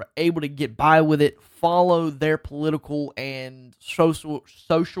people who are able to get by with it follow their political and social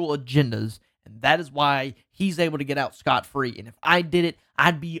agendas, and that is why he's able to get out scot-free. And if I did it,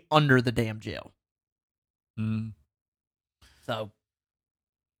 I'd be under the damn jail. Mm. So,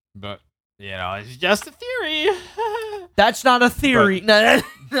 But it's just a theory. that's not a theory. No,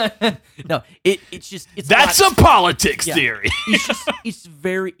 it's just That's not, a politics yeah. theory. it's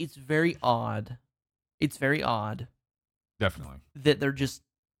very odd. It's very odd Definitely. that they're just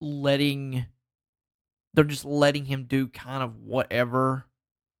letting him do kind of whatever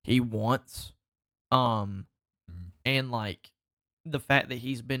he wants. And like the fact that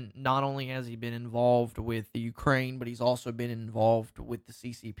he's been, not only has he been involved with the Ukraine, but he's also been involved with the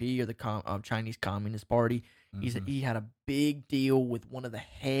CCP, or the Chinese Communist Party. He had a big deal with one of the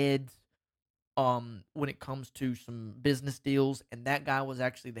heads when it comes to some business deals, and that guy was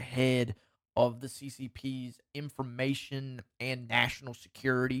actually the head of the CCP's information and national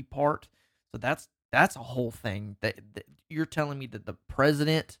security part. So that's a whole thing. That you're telling me that the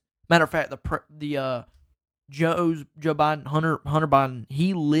president, matter of fact, Joe Biden, Hunter Biden,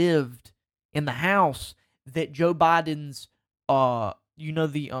 he lived in the house that Joe Biden's you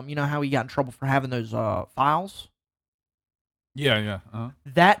know how he got in trouble for having those files? Yeah.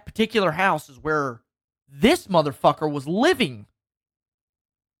 That particular house is where this motherfucker was living.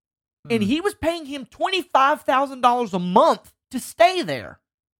 And he was paying him $25,000 a month to stay there.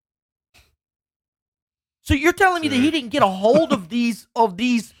 So you're telling me that he didn't get a hold of these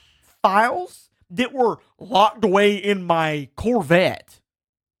files that were locked away in my Corvette?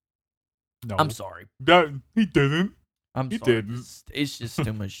 No. I'm sorry. He didn't. He didn't. It's just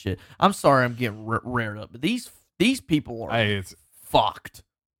too much shit. I'm sorry I'm getting reared up, but these people are It's fucked.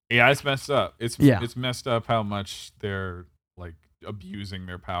 Yeah, it's messed up. It's messed up how much they're like abusing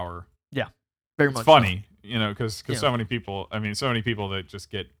their power. Yeah, very it's much. Funny, because Yeah. so many people. I mean, so many people that just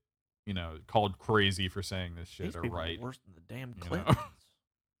get, called crazy for saying this shit These are people right. Worse than the damn You know? Clintons.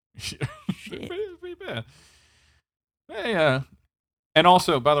 Shit. Shit. Pretty bad. Yeah. And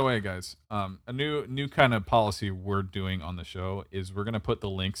also, by the way, guys, a new kind of policy we're doing on the show is we're gonna put the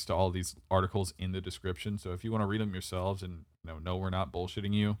links to all these articles in the description. So if you want to read them yourselves and know we're not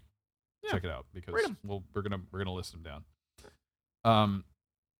bullshitting you, check it out, because we're gonna list them down.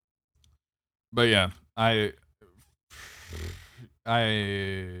 But yeah, I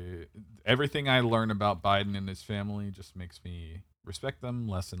everything I learn about Biden and his family just makes me respect them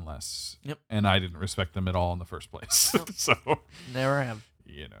less and less. Yep. And I didn't respect them at all in the first place. Nope. So Never have.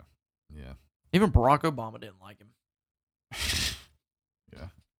 yeah. Even Barack Obama didn't like him. Yeah.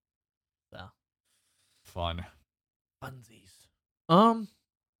 So. Fun. Funsies. Well,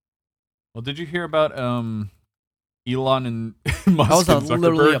 did you hear about Elon and Musk and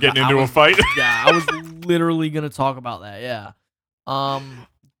literally Zuckerberg getting into a fight? Yeah, I was literally gonna talk about that. Yeah.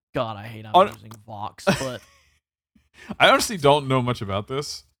 God, I hate I'm using Vox, but I honestly don't know much about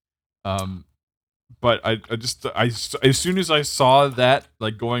this. But I as soon as I saw that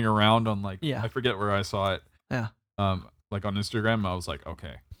like going around on I forget where I saw it. Yeah. Like on Instagram, I was like,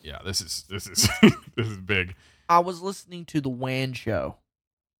 okay, yeah, this is this is big. I was listening to the WAN show,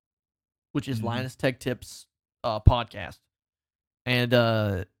 which is Linus Tech Tips podcast, and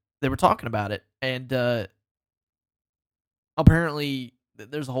they were talking about it, and apparently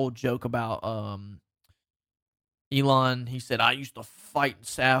there's a whole joke about Elon. He said, I used to fight in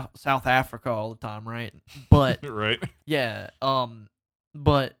South Africa all the time, right? But right. Yeah,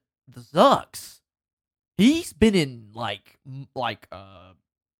 but the Zucks, he's been in like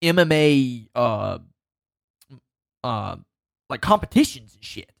MMA like competitions and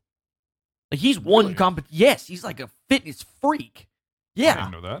shit. Like he's won Yes, he's like a fitness freak. Yeah. I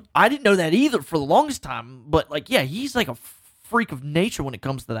didn't know that. I didn't know that either for the longest time, but like yeah, he's like a freak of nature when it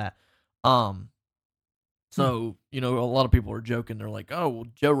comes to that. So, a lot of people are joking. They're like, "Oh, well,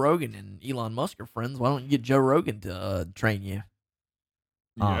 Joe Rogan and Elon Musk are friends. Why don't you get Joe Rogan to train you?"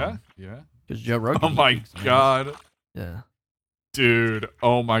 Yeah. Because Joe Rogan. Oh my god. Yeah. Dude,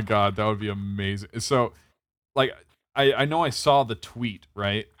 oh my god, that would be amazing. So, like, I know I saw the tweet,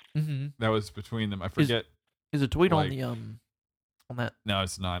 right? Mm-hmm. That was between them. I forget. Is a tweet on the on that? No,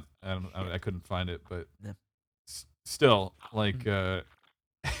 it's not. I couldn't find it, but yeah. Still, like,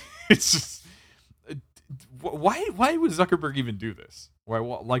 it's just. Why would Zuckerberg even do this?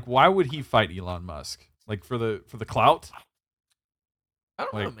 Why would he fight Elon Musk? Like for the clout?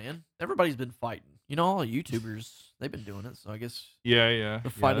 I don't know, man. Everybody's been fighting. You know, all the YouTubers, they've been doing it. So I guess Yeah. the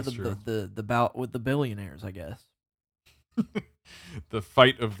fight of that's true. the bout with the billionaires, I guess. The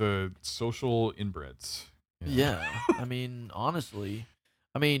fight of the social inbreds. Yeah. I mean, honestly,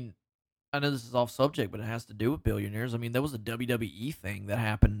 I mean, I know this is off subject, but it has to do with billionaires. I mean, there was a WWE thing that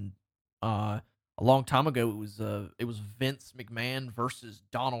happened a long time ago. It was Vince McMahon versus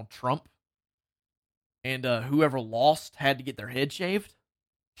Donald Trump, and whoever lost had to get their head shaved.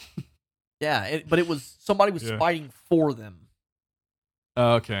 Yeah, but it was somebody was fighting for them.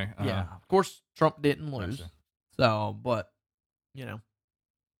 Okay. Yeah, of course Trump didn't lose. Gotcha. So, but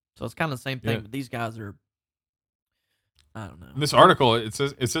so it's kind of the same thing. Yeah. But these guys are, I don't know. In this article, it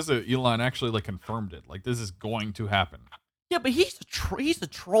says that Elon actually like confirmed it. Like this is going to happen. Yeah, but he's a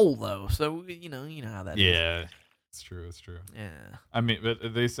troll though. So you know how that is. Yeah, it's true. Yeah. I mean,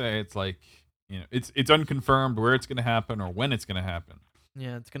 but they say it's like it's unconfirmed where it's going to happen or when it's going to happen.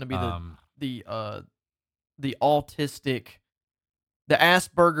 Yeah, it's gonna be the autistic, the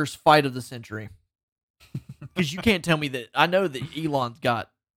Asperger's fight of the century. Because you can't tell me that. I know that Elon's got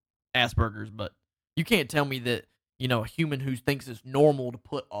Asperger's, but you can't tell me that a human who thinks it's normal to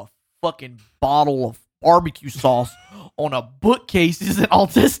put a fucking bottle of barbecue sauce on a bookcase isn't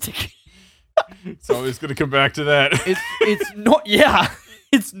autistic. It's always gonna come back to that. It's not. Yeah,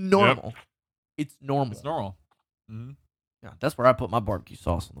 it's normal. Yep. It's normal. It's normal. Mm-hmm. Yeah, that's where I put my barbecue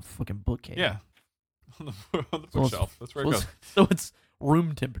sauce on the fucking bookcase. Yeah, on the bookshelf. That's where it goes. So it's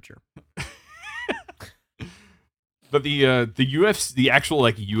room temperature. But the UFC, the actual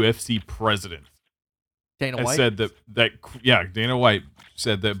like UFC president, Dana White said that Dana White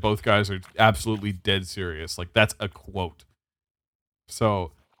said that both guys are absolutely dead serious. Like that's a quote.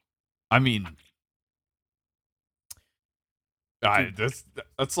 So, I mean,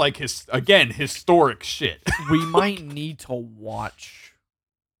 that's like historic shit. We might need to watch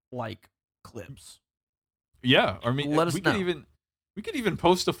like clips. Yeah, I mean, Let us know. We could even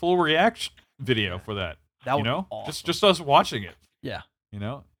post a full reaction video for that. That would be awesome. Just us watching it. Yeah.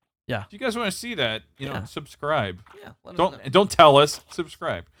 Yeah. If you guys want to see that, subscribe. Yeah. Don't tell us.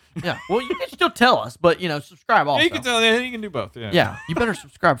 Subscribe. Yeah. Well, you can still tell us, but subscribe also. Yeah, you can tell. You can do both. Yeah. Yeah. You better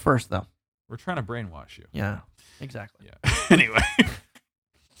subscribe first, though. We're trying to brainwash you. Yeah. Exactly. Yeah. Anyway,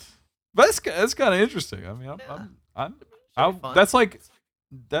 but that's kind of interesting. I mean, that's like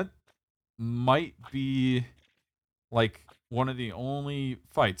that might be like one of the only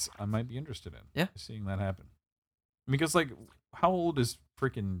fights I might be interested in. Yeah. Seeing that happen. Because like, how old is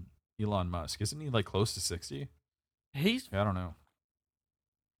freaking Elon Musk? Isn't he like close to 60? I don't know.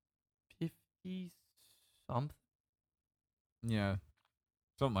 50 something. Yeah.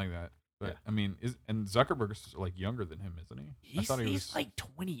 Something like that. But I mean, and Zuckerberg's like younger than him, isn't he? I thought he was like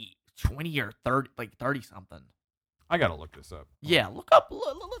 20 or 30, like 30 something. I gotta look this up. Yeah, look up.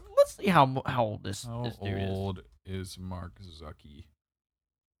 Let's see how old this dude is. How old is Mark Zuckerberg?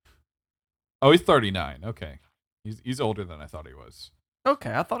 Oh, he's 39. Okay, he's older than I thought he was.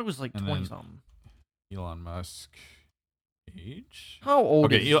 Okay, I thought it was like 20 something. Elon Musk age? How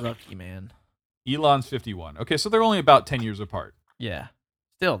old is Zucky, man? Elon's 51. Okay, so they're only about 10 years apart. Yeah.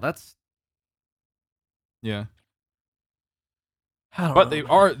 Still, that's... Yeah. I don't but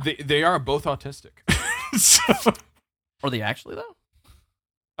know, they are both autistic. So... Are they actually, though?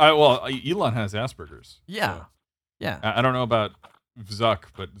 Well, Elon has Asperger's. Yeah. So. Yeah. I don't know about Zuck,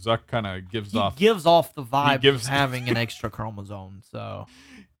 but Zuck kind of gives off the vibe of having an extra chromosome, so...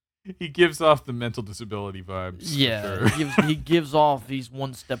 He gives off the mental disability vibes. Yeah, sure. he gives off he's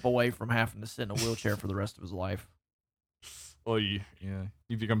one step away from having to sit in a wheelchair for the rest of his life. Well, he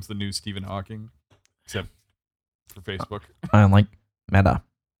becomes the new Stephen Hawking, except for Facebook. I like meta.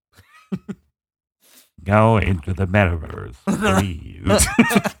 Go into the metaverse, please.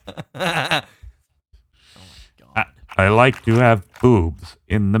 Oh my god! I like to have boobs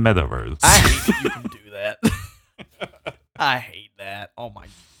in the metaverse. I hate that you can do that. I hate that. Oh my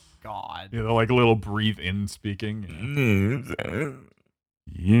god! Like a little breathe in speaking.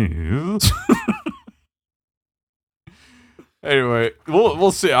 Yes. Anyway,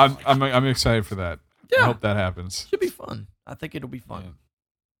 we'll see. I'm excited for that. Yeah. I hope that happens. Should be fun. I think it'll be fun.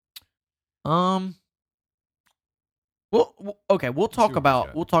 Yeah. Well, okay. We'll talk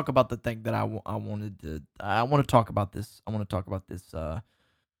about the thing that I want to talk about this. I want to talk about this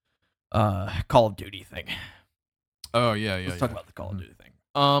Call of Duty thing. Oh yeah. Let's talk about the Call of Duty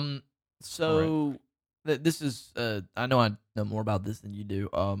thing. So this is I know more about this than you do.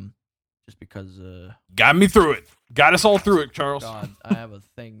 Just because got me through it. Got us all through it, Charles. God, I have a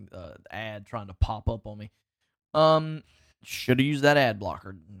thing ad trying to pop up on me. Should have used that ad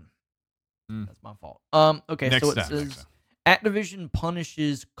blocker. That's my fault. Okay, next so it time, says Activision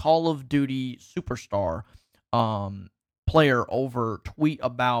punishes Call of Duty superstar player over tweet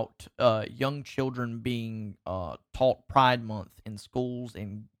about young children being taught Pride Month in schools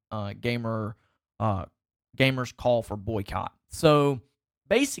and gamers call for boycott. So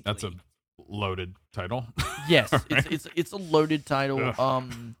basically, That's a loaded title. yes, Right? it's a loaded title.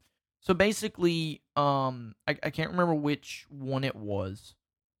 Ugh. So basically, I can't remember which one it was.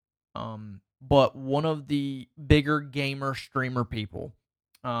 But one of the bigger gamer streamer people,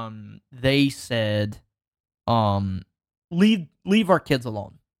 they said, leave our kids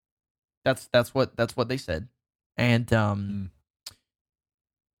alone. That's what they said, and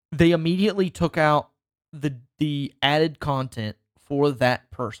they immediately took out the added content for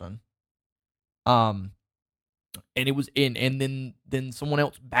that person. And it was in, and then someone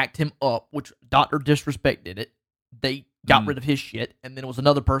else backed him up, which Dr. Disrespect did it. They got rid of his shit, and then it was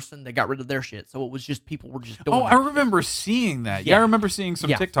another person that got rid of their shit. So it was just people were just doing. Oh, I remember seeing that. Yeah, I remember seeing some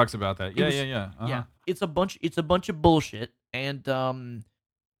Yeah. TikToks about that. Yeah, was- yeah. Uh-huh. Yeah, it's a bunch of bullshit, and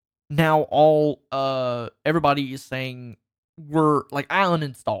now all everybody is saying we're like, I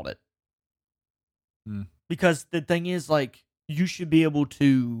uninstalled it because the thing is, like, you should be able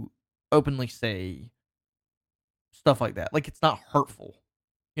to openly say stuff like that. Like, it's not hurtful.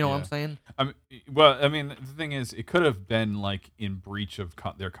 You know what I'm saying? I mean, the thing is, it could have been like in breach of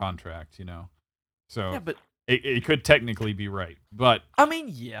their contract, you know. So Yeah, but it could technically be right, but I mean,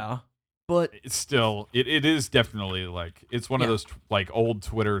 yeah, but it's still it is definitely like it's one of those like old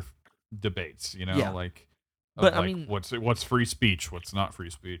Twitter debates, you know, Yeah. like. But, of, I like, mean- what's free speech, what's not free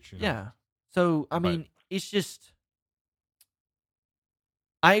speech? You know? yeah. So I mean, it's just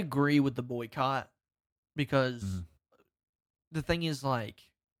I agree with the boycott because the thing is, like,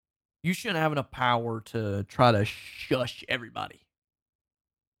 you shouldn't have enough power to try to shush everybody.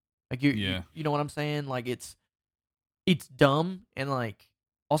 Like you know what I'm saying? Like it's dumb, and like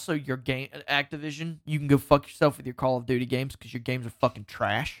also your game Activision, you can go fuck yourself with your Call of Duty games because your games are fucking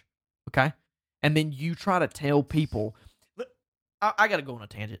trash. Okay, and then you try to tell people, I gotta go on a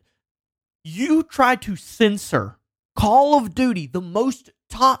tangent. You try to censor Call of Duty, the most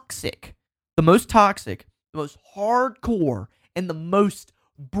toxic, the most hardcore, and the most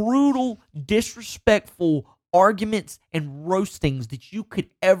brutal, disrespectful arguments and roastings that you could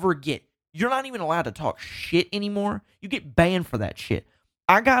ever get. You're not even allowed to talk shit anymore. You get banned for that shit.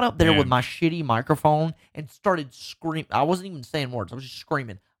 I got up there with my shitty microphone and started screaming. I wasn't even saying words. I was just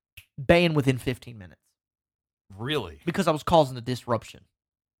screaming. Banned within 15 minutes. Really? Because I was causing a disruption.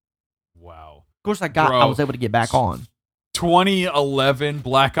 Wow. Of course, I was able to get back on. 2011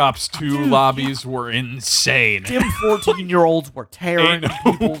 Black Ops 2 lobbies were insane. Them 14-year-olds were tearing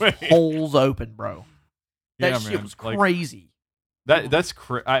people's holes open, bro. That Yeah, shit man. was Like, crazy. That's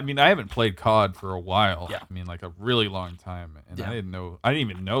I mean, I haven't played COD for a while. Yeah. I mean, like a really long time, and Yeah. I didn't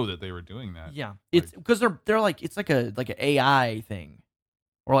even know that they were doing that. Yeah, it's because they're like, it's like an AI thing,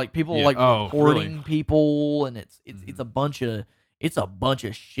 or like people like Oh, reporting really? people, and it's a bunch of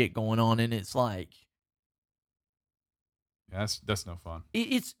shit going on, and it's like Yeah, that's no fun.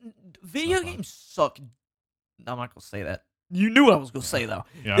 it's video games suck. I'm not gonna say that. You knew what I was gonna say though.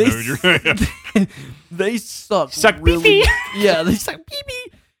 Yeah, I know what you're saying. They suck. Suck really. pee-pee. Yeah, they suck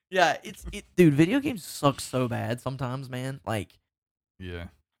pee-pee. Yeah, dude. Video games suck so bad sometimes, man. Like, Yeah.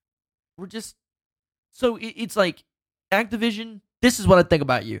 we're just so it's like Activision. This is what I think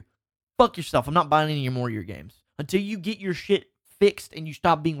about you. Fuck yourself. I'm not buying any more of your games until you get your shit fixed and you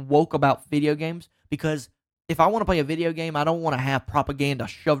stop being woke about video games. Because if I want to play a video game, I don't want to have propaganda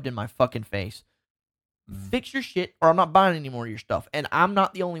shoved in my fucking face. Fix your shit, or I'm not buying any more of your stuff. And I'm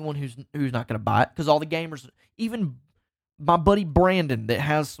not the only one who's not going to buy it, because all the gamers, even my buddy Brandon, that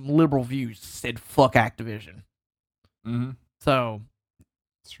has some liberal views, said fuck Activision. Mm-hmm. So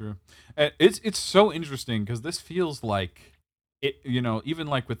it's true. It's so interesting because this feels like it. You know, even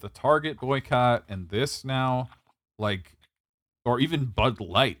like with the Target boycott and this now, like, or even Bud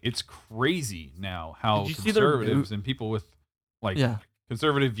Light, it's crazy now how Did you see their conservatives and people with like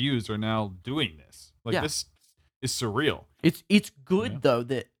conservative views are now doing this. Like, this is surreal. It's good though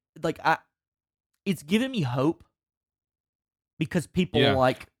that, like, it's giving me hope, because people are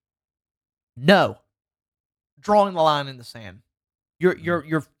like, no, drawing the line in the sand. You're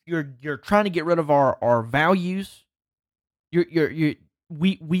trying to get rid of our values.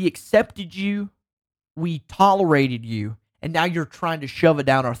 We accepted you, we tolerated you, and now you're trying to shove it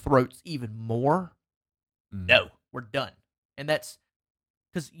down our throats even more. No, we're done. And that's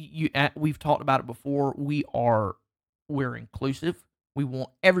because we've talked about it before. We're inclusive. We want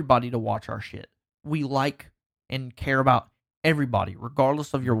everybody to watch our shit. We like and care about everybody,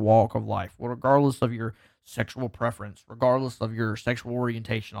 regardless of your walk of life, regardless of your sexual preference, regardless of your sexual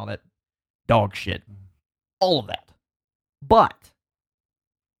orientation, all that dog shit. All of that. But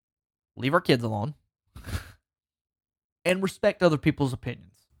leave our kids alone and respect other people's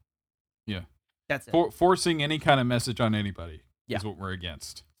opinions. Yeah. That's it. Forcing any kind of message on anybody Yeah. is what we're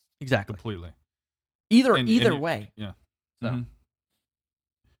against. Exactly. Completely. Either way. Yeah. So. Mm-hmm.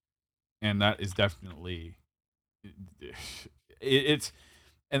 And that is definitely it's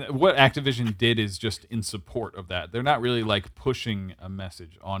and what Activision did is just in support of that. They're not really like pushing a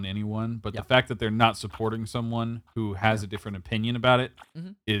message on anyone, but the fact that they're not supporting someone who has a different opinion about it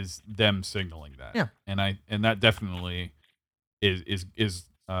is them signaling that. Yeah. And that definitely is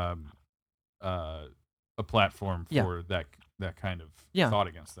a platform for that kind of thought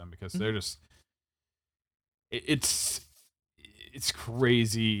against them, because they're just it's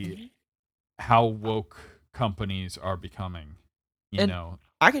crazy how woke companies are becoming, you know.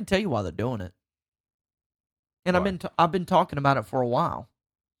 I can tell you why they're doing it. And Why? I've been talking about it for a while.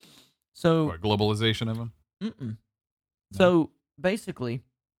 So What, globalization of them? No. So basically,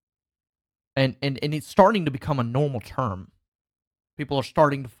 and it's starting to become a normal term. People are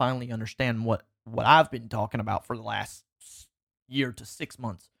starting to finally understand what I've been talking about for the last year to 6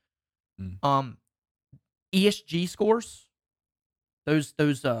 months. ESG scores, those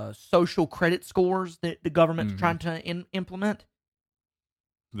social credit scores that the government's trying to implement.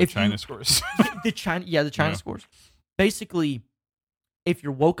 The China scores. the China scores. Basically, if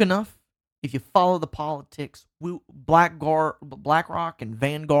you're woke enough, if you follow the politics, BlackRock and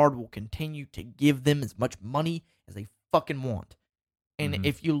Vanguard will continue to give them as much money as they fucking want. And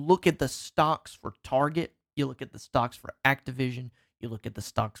if you look at the stocks for Target, you look at the stocks for Activision, you look at the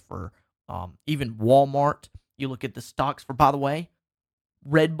stocks for even Walmart, you look at the stocks for, by the way,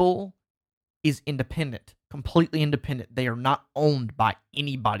 Red Bull is independent, completely independent. They are not owned by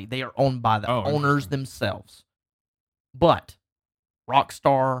anybody. They are owned by the owners themselves. But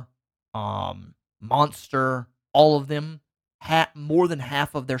Rockstar, Monster, all of them, more than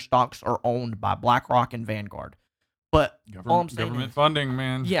half of their stocks are owned by BlackRock and Vanguard. But all I'm saying government funding,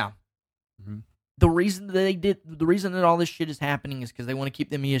 man. Yeah. The reason that all this shit is happening is because they want to keep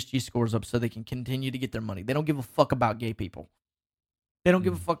them ESG scores up so they can continue to get their money. They don't give a fuck about gay people. They don't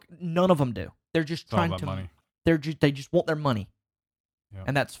give a fuck. None of them do. They're just trying to. Money. They just want their money,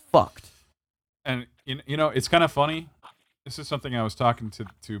 and that's fucked. And you know, it's kind of funny. This is something I was talking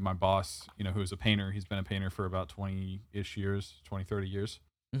to my boss, you know, who's a painter. He's been a painter for about 20-ish years, 20, 30 years.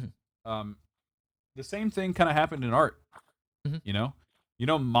 The same thing kind of happened in art. You know,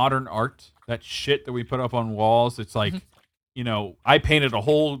 modern art, that shit that we put up on walls. It's like, you know, I painted a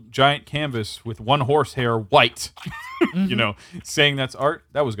whole giant canvas with one horsehair white. You know, saying that's art.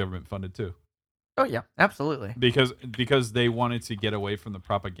 That was government funded too. Oh yeah, absolutely. Because they wanted to get away from the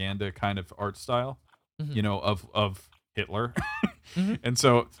propaganda kind of art style, you know, of Hitler. And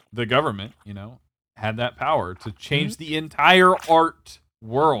so the government, you know, had that power to change the entire art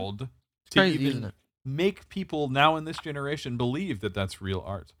world to crazy, even isn't it? make people now in this generation believe that that's real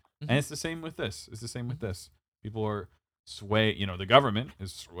art. And it's the same with this. It's the same with this. People are you know, the government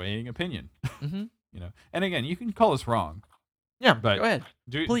is swaying opinion. You know, and again, you can call us wrong. Yeah, but go ahead.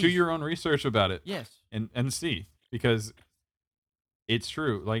 Do Please. your own research about it. Yes. And see, because it's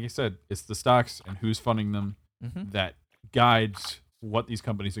true. Like I said, it's the stocks and who's funding them that guides what these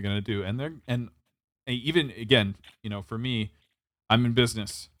companies are going to do. And even again, you know, for me, I'm in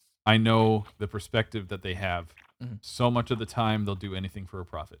business. I know the perspective that they have. So much of the time, they'll do anything for a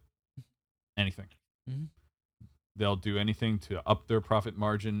profit. Anything. They'll do anything to up their profit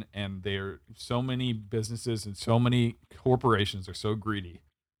margin, and so many businesses and so many corporations are so greedy.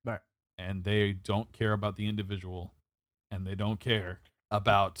 Right. And they don't care about the individual, and they don't care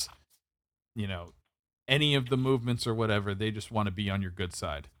about, you know, any of the movements or whatever. They just want to be on your good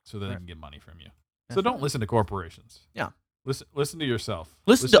side so that they can get money from you. So don't listen to corporations. Yeah. Listen to yourself.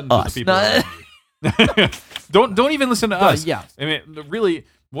 Listen to us. The people around you. Don't even listen to us. Yeah. I mean, really,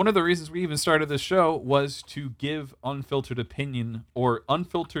 one of the reasons we even started this show was to give unfiltered opinion or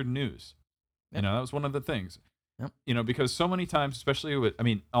unfiltered news. You know, that was one of the things. You know, because so many times, especially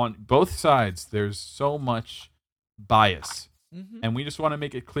on both sides, there's so much bias. And we just want to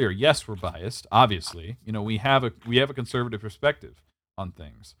make it clear. Yes, we're biased. Obviously, you know, we have a conservative perspective on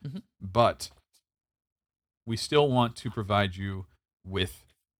things, but we still want to provide you with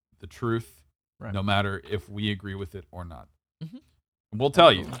the truth, no matter if we agree with it or not. And we'll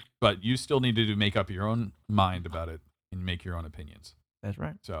tell you, but you still need to make up your own mind about it and make your own opinions. That's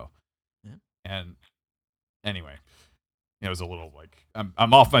right. So, and anyway, it was a little like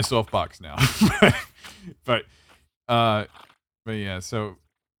I'm off my soapbox now, but yeah. So,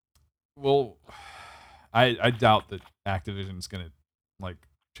 well, I doubt that Activision's gonna like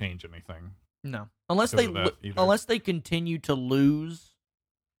change anything. No, unless Because of that either. unless they continue to lose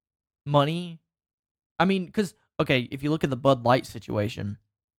money. I mean, because okay, if you look at the Bud Light situation,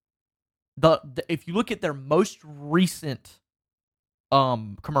 if you look at their most recent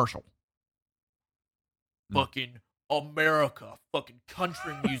commercial, fucking America, fucking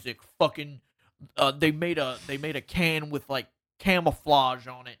country music, fucking they made a can with like camouflage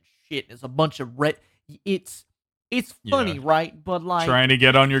on it. Shit, it's a bunch of red. It's funny, right? But like trying to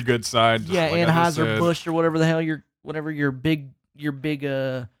get on your good side. Yeah, like Anheuser-Busch or whatever the hell your big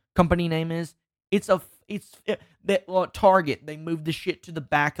company name is. Target. They moved the shit to the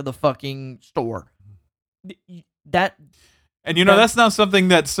back of the fucking store. That's not something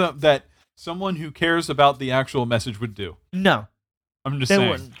that someone who cares about the actual message would do. No, I'm just they saying.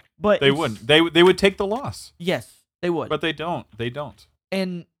 Wouldn't. But they wouldn't. They would take the loss. Yes, they would. But they don't. They don't.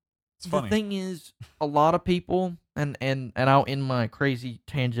 And it's funny. The thing is, a lot of people, and I'll end my crazy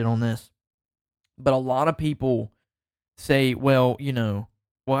tangent on this, but a lot of people say, well,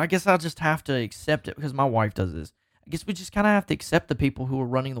 I guess I'll just have to accept it because my wife does this. I guess we just kind of have to accept the people who are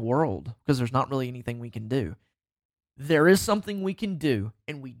running the world because there's not really anything we can do. There is something we can do,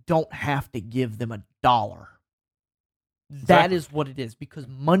 and we don't have to give them $1. Exactly. That is what it is, because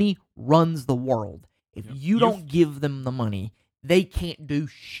money runs the world. If you don't give them the money, they can't do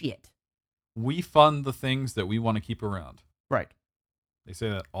shit. We fund the things that we want to keep around. Right. They say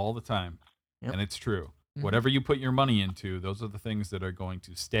that all the time, and it's true. Mm-hmm. Whatever you put your money into, those are the things that are going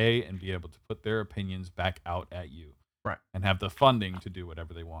to stay and be able to put their opinions back out at you. Right. And have the funding to do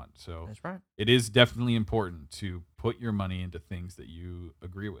whatever they want. So that's right. It is definitely important to put your money into things that you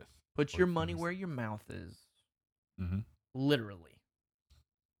agree with. Put your money where your mouth is. Mm-hmm. Literally.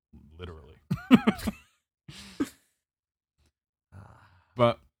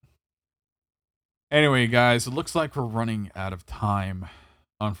 But anyway, guys, it looks like we're running out of time,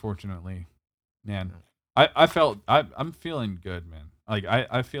 unfortunately. Man, I'm feeling good, man. Like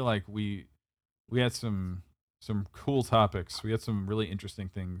I feel like we had some cool topics. We had some really interesting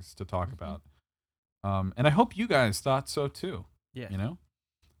things to talk about. And I hope you guys thought so too. Yeah.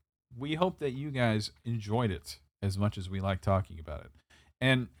 We hope that you guys enjoyed it as much as we like talking about it.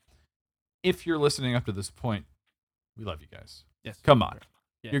 And if you're listening up to this point, we love you guys. Yes. Come on.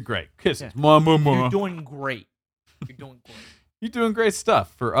 Yes. You're great. Kisses. Yeah. Mwah. You're doing great. You're doing great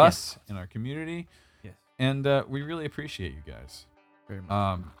stuff for us and our community. Yes. And we really appreciate you guys. Very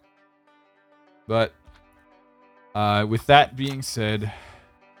much. But with that being said,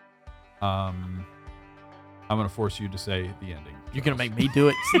 I'm going to force you to say the ending. You're going to make me do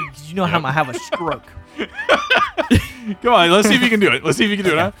it? See, you know how I'm going to have a stroke. Come on, let's see if you can do it.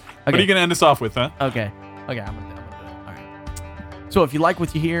 Huh? What are you going to end us off with, huh? Okay, I'm going to do it. All right. So if you like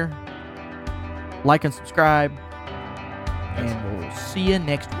what you hear, like and subscribe, and we'll see you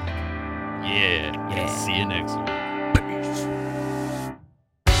next week. Yeah. See you next week.